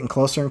start getting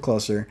closer and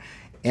closer,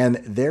 and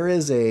there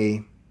is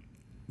an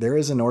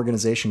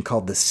organization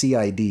called the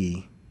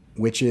CID,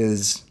 which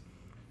is,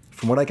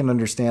 from what I can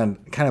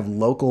understand, kind of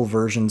local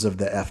versions of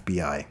the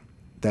FBI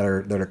that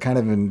are kind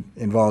of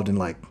involved in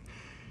like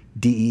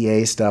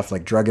DEA stuff,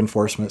 like drug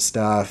enforcement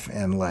stuff,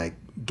 and like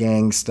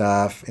gang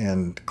stuff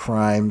and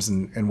crimes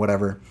and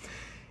whatever.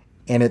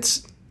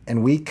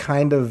 And we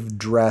kind of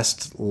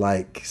dressed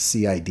like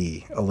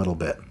CID a little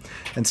bit.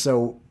 And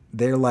so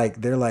they're like,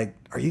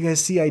 are you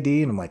guys CID?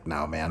 And I'm like,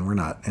 no, man, we're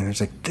not. And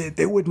it's like,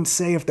 they wouldn't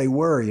say if they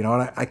were,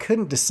 and I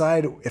couldn't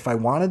decide if I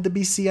wanted to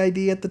be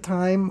CID at the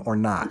time or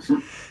not.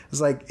 It's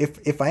like,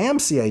 if I am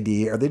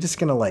CID, are they just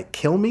going to like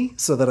kill me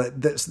so that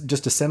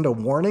just to send a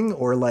warning,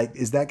 or like,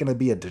 is that going to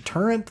be a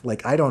deterrent?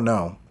 Like, I don't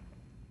know.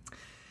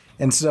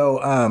 And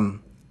so,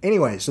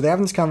 anyway, so they're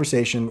having this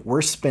conversation.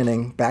 We're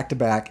spinning back to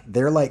back.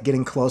 They're like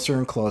getting closer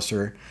and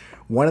closer.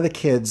 One of the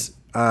kids,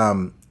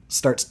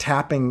 starts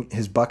tapping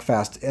his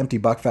empty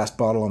Buckfast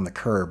bottle on the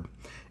curb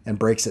and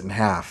breaks it in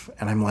half.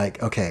 And I'm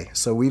like, okay,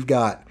 so we've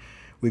got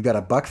a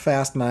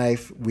Buckfast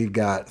knife, we've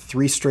got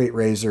 3 straight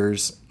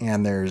razors,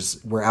 and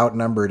we're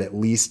outnumbered at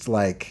least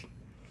like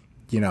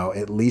 8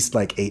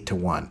 to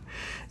 1.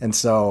 And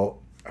so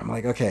I'm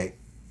like, okay,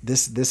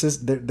 this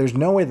is there's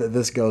no way that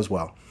this goes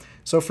well.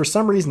 So for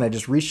some reason I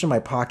just reached in my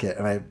pocket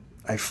and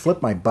I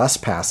flipped my bus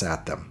pass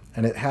at them,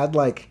 and it had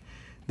like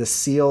the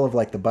seal of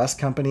like the bus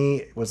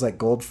company was like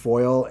gold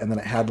foil, and then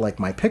it had like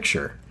my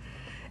picture.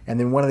 And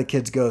then one of the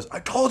kids goes, I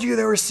told you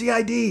they were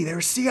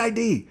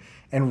CID.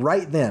 And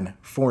right then,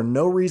 for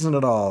no reason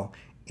at all,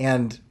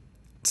 and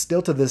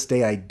still to this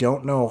day, I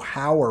don't know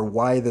how or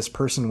why this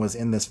person was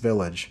in this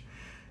village.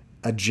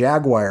 A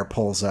Jaguar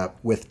pulls up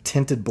with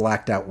tinted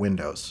blacked out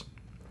windows.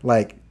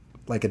 Like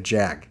a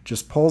Jag.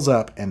 Just pulls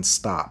up and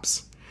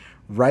stops.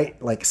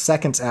 Right, like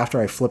seconds after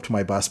I flipped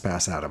my bus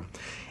pass at them.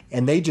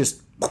 And they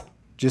just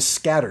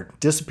scattered,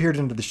 disappeared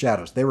into the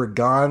shadows. They were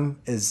gone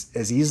as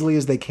easily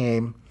as they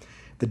came.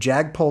 The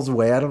Jag pulls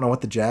away. I don't know what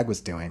the Jag was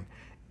doing.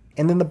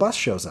 And then the bus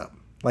shows up,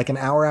 like an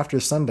hour after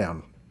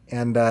sundown.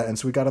 And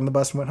so we got on the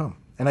bus and went home.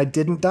 And I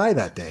didn't die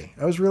that day.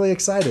 I was really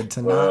excited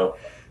to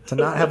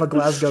not have a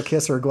Glasgow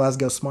kiss or a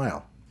Glasgow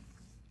smile.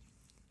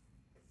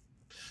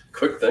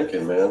 Quick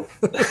thinking, man.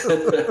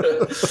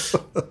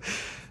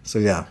 So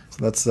yeah,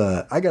 that's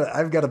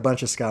I've got a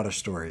bunch of Scottish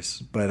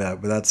stories,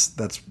 but that's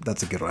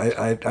a good one.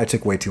 I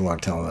took way too long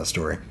telling that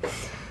story,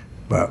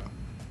 but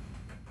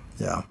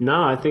yeah.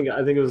 No, I think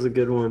it was a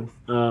good one.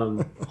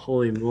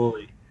 Holy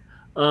moly.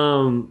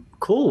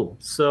 Cool.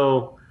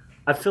 So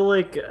I feel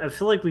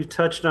like we've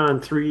touched on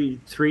three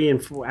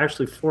and four,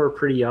 actually four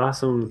pretty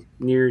awesome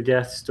near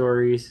death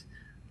stories.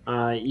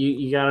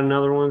 You got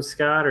another one,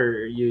 Scott,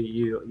 or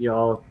you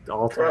all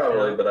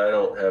probably, but I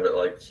don't have it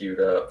like queued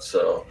up.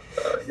 So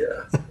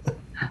yeah,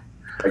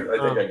 I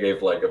think I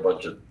gave like a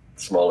bunch of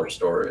smaller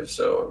stories.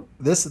 So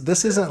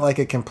this isn't like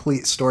a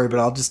complete story, but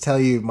I'll just tell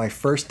you my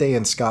first day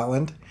in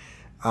Scotland.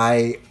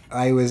 I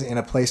was in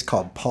a place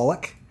called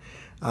Pollock,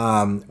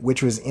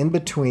 which was in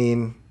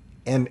between,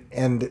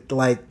 and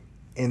like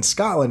in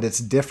Scotland, it's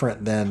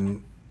different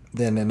than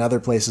in other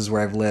places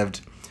where I've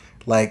lived.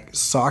 Like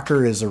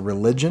soccer is a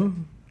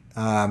religion.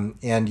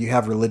 And you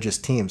have religious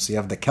teams. So you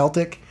have the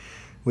Celtic,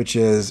 or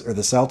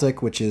the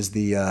Celtic, which is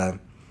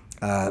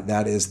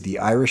that is the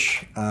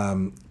Irish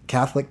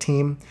Catholic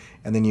team,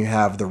 and then you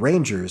have the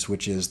Rangers,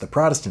 which is the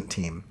Protestant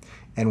team.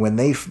 And when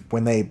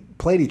they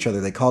played each other,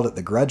 they called it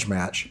the grudge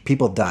match.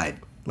 People died,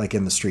 like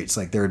in the streets.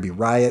 Like there would be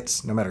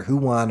riots, no matter who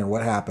won or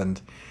what happened.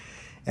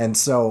 And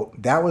so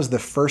that was the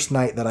first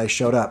night that I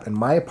showed up, and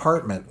my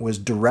apartment was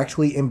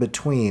directly in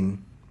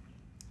between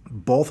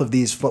both of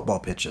these football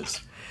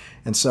pitches.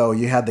 And so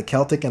you had the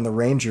Celtic and the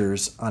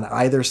Rangers on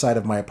either side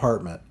of my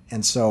apartment.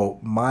 And so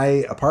my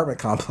apartment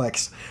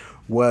complex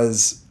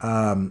was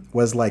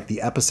like the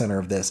epicenter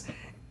of this.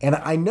 And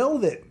I know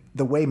that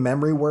the way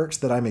memory works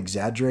that I'm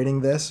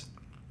exaggerating this,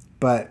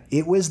 but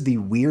it was the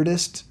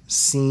weirdest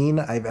scene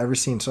I've ever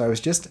seen. So I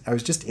was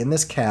just in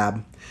this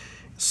cab,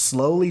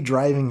 slowly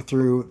driving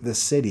through the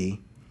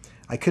city.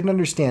 I couldn't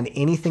understand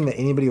anything that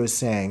anybody was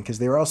saying because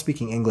they were all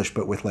speaking English,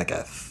 but with like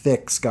a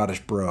thick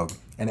Scottish brogue,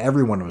 and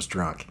everyone was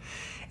drunk.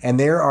 And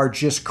there are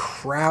just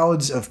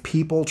crowds of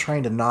people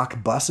trying to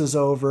knock buses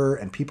over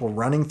and people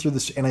running through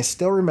this. And I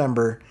still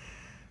remember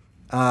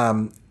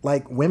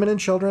like women and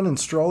children and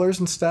strollers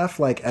and stuff,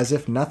 like as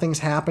if nothing's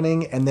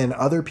happening. And then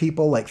other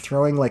people like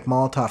throwing like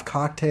Molotov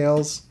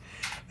cocktails.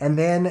 And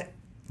then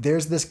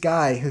there's this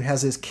guy who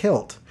has his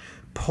kilt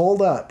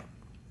pulled up,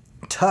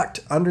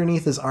 tucked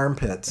underneath his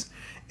armpits,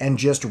 and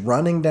just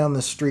running down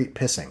the street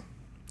pissing.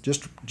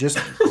 Just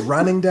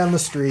running down the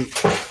street,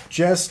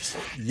 just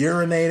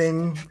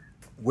urinating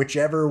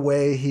whichever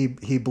way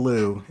he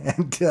blew.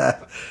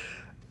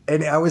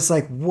 And I was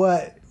like,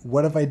 what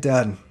have I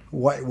done?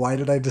 Why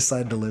did I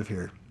decide to live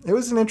here? It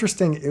was an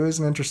interesting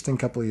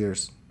couple of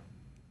years.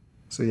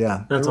 So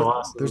yeah, that's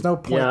awesome. There's no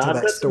point to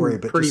that story,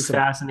 but pretty just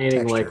fascinating,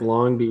 texture. like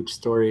Long Beach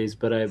stories,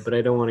 but I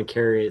don't want to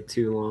carry it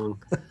too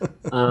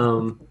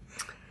long.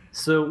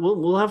 So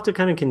we'll have to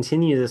kind of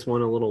continue this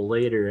one a little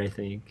later, I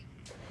think.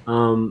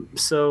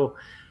 So,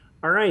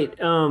 all right.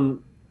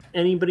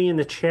 Anybody in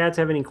the chat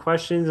have any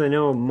questions? I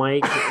know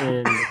Mike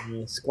and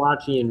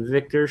Squatchy and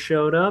Victor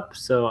showed up.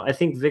 So I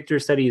think Victor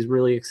said he's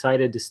really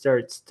excited to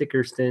start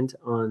Sticker Stint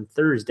on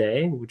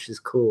Thursday, which is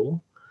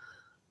cool.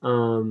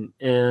 I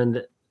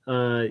mean,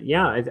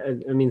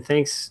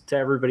 thanks to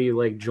everybody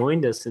who like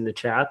joined us in the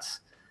chats,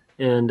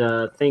 and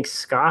thanks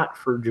Scott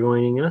for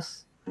joining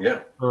us.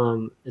 Yeah.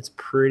 It's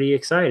pretty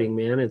exciting,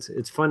 man.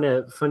 It's fun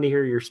to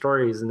hear your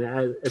stories, and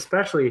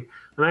especially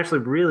I'm actually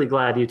really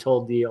glad you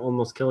told the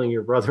almost killing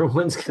your brother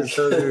ones, because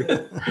those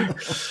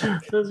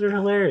are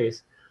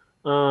hilarious.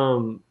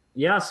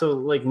 So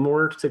like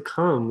more to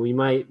come. We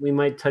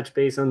might touch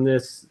base on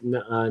this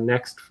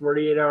next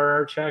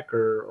 48-hour check,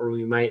 or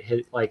we might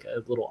hit like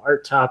a little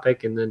art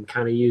topic and then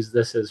kind of use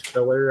this as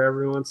filler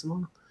every once in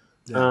a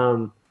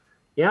while.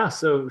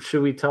 So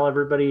should we tell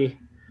everybody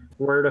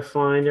where to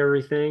find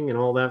everything and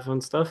all that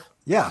fun stuff?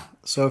 Yeah.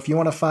 So if you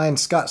want to find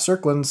Scott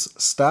Cirklin's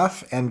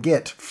stuff and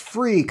get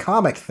free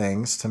comic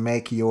things to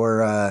make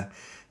your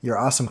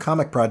awesome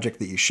comic project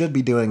that you should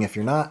be doing if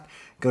you're not,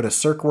 go to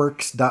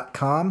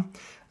circworks.com.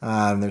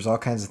 There's all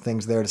kinds of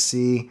things there to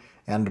see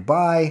and to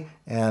buy,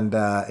 and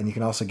you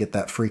can also get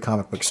that free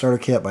comic book starter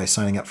kit by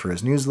signing up for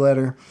his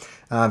newsletter.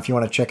 If you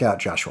want to check out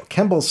Joshua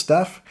Kimball's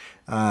stuff,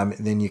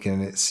 then you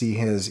can see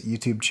his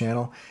YouTube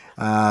channel,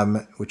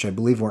 which I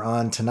believe we're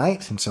on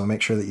tonight. And so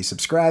make sure that you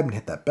subscribe and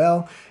hit that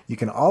bell. You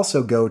can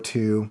also go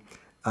to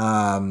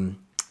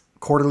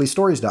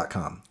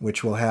quarterlystories.com,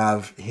 which will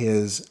have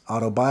his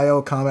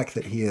autobio comic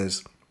that he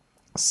is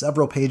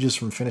several pages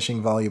from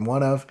finishing volume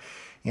 1 of,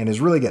 and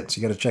is really good. So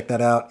you got to check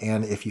that out.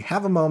 And if you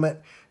have a moment,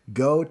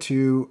 go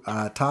to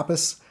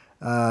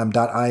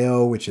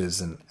Tapas.io, which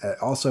is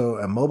also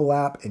a mobile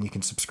app, and you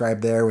can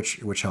subscribe there,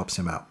 which helps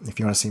him out. If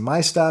you want to see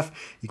my stuff,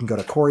 you can go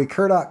to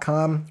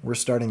CoreyKerr.com. We're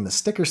starting the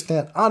sticker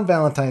stint on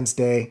Valentine's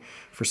Day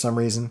for some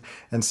reason.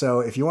 And so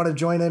if you want to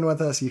join in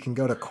with us, you can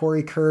go to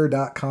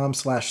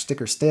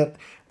CoreyKerr.com/sticker stint.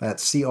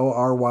 That's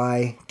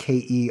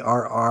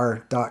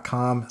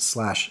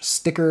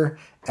CoreyKerr.com/sticker,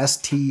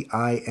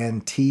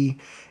 STINT.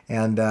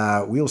 And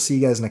we'll see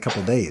you guys in a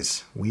couple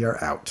days. We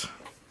are out.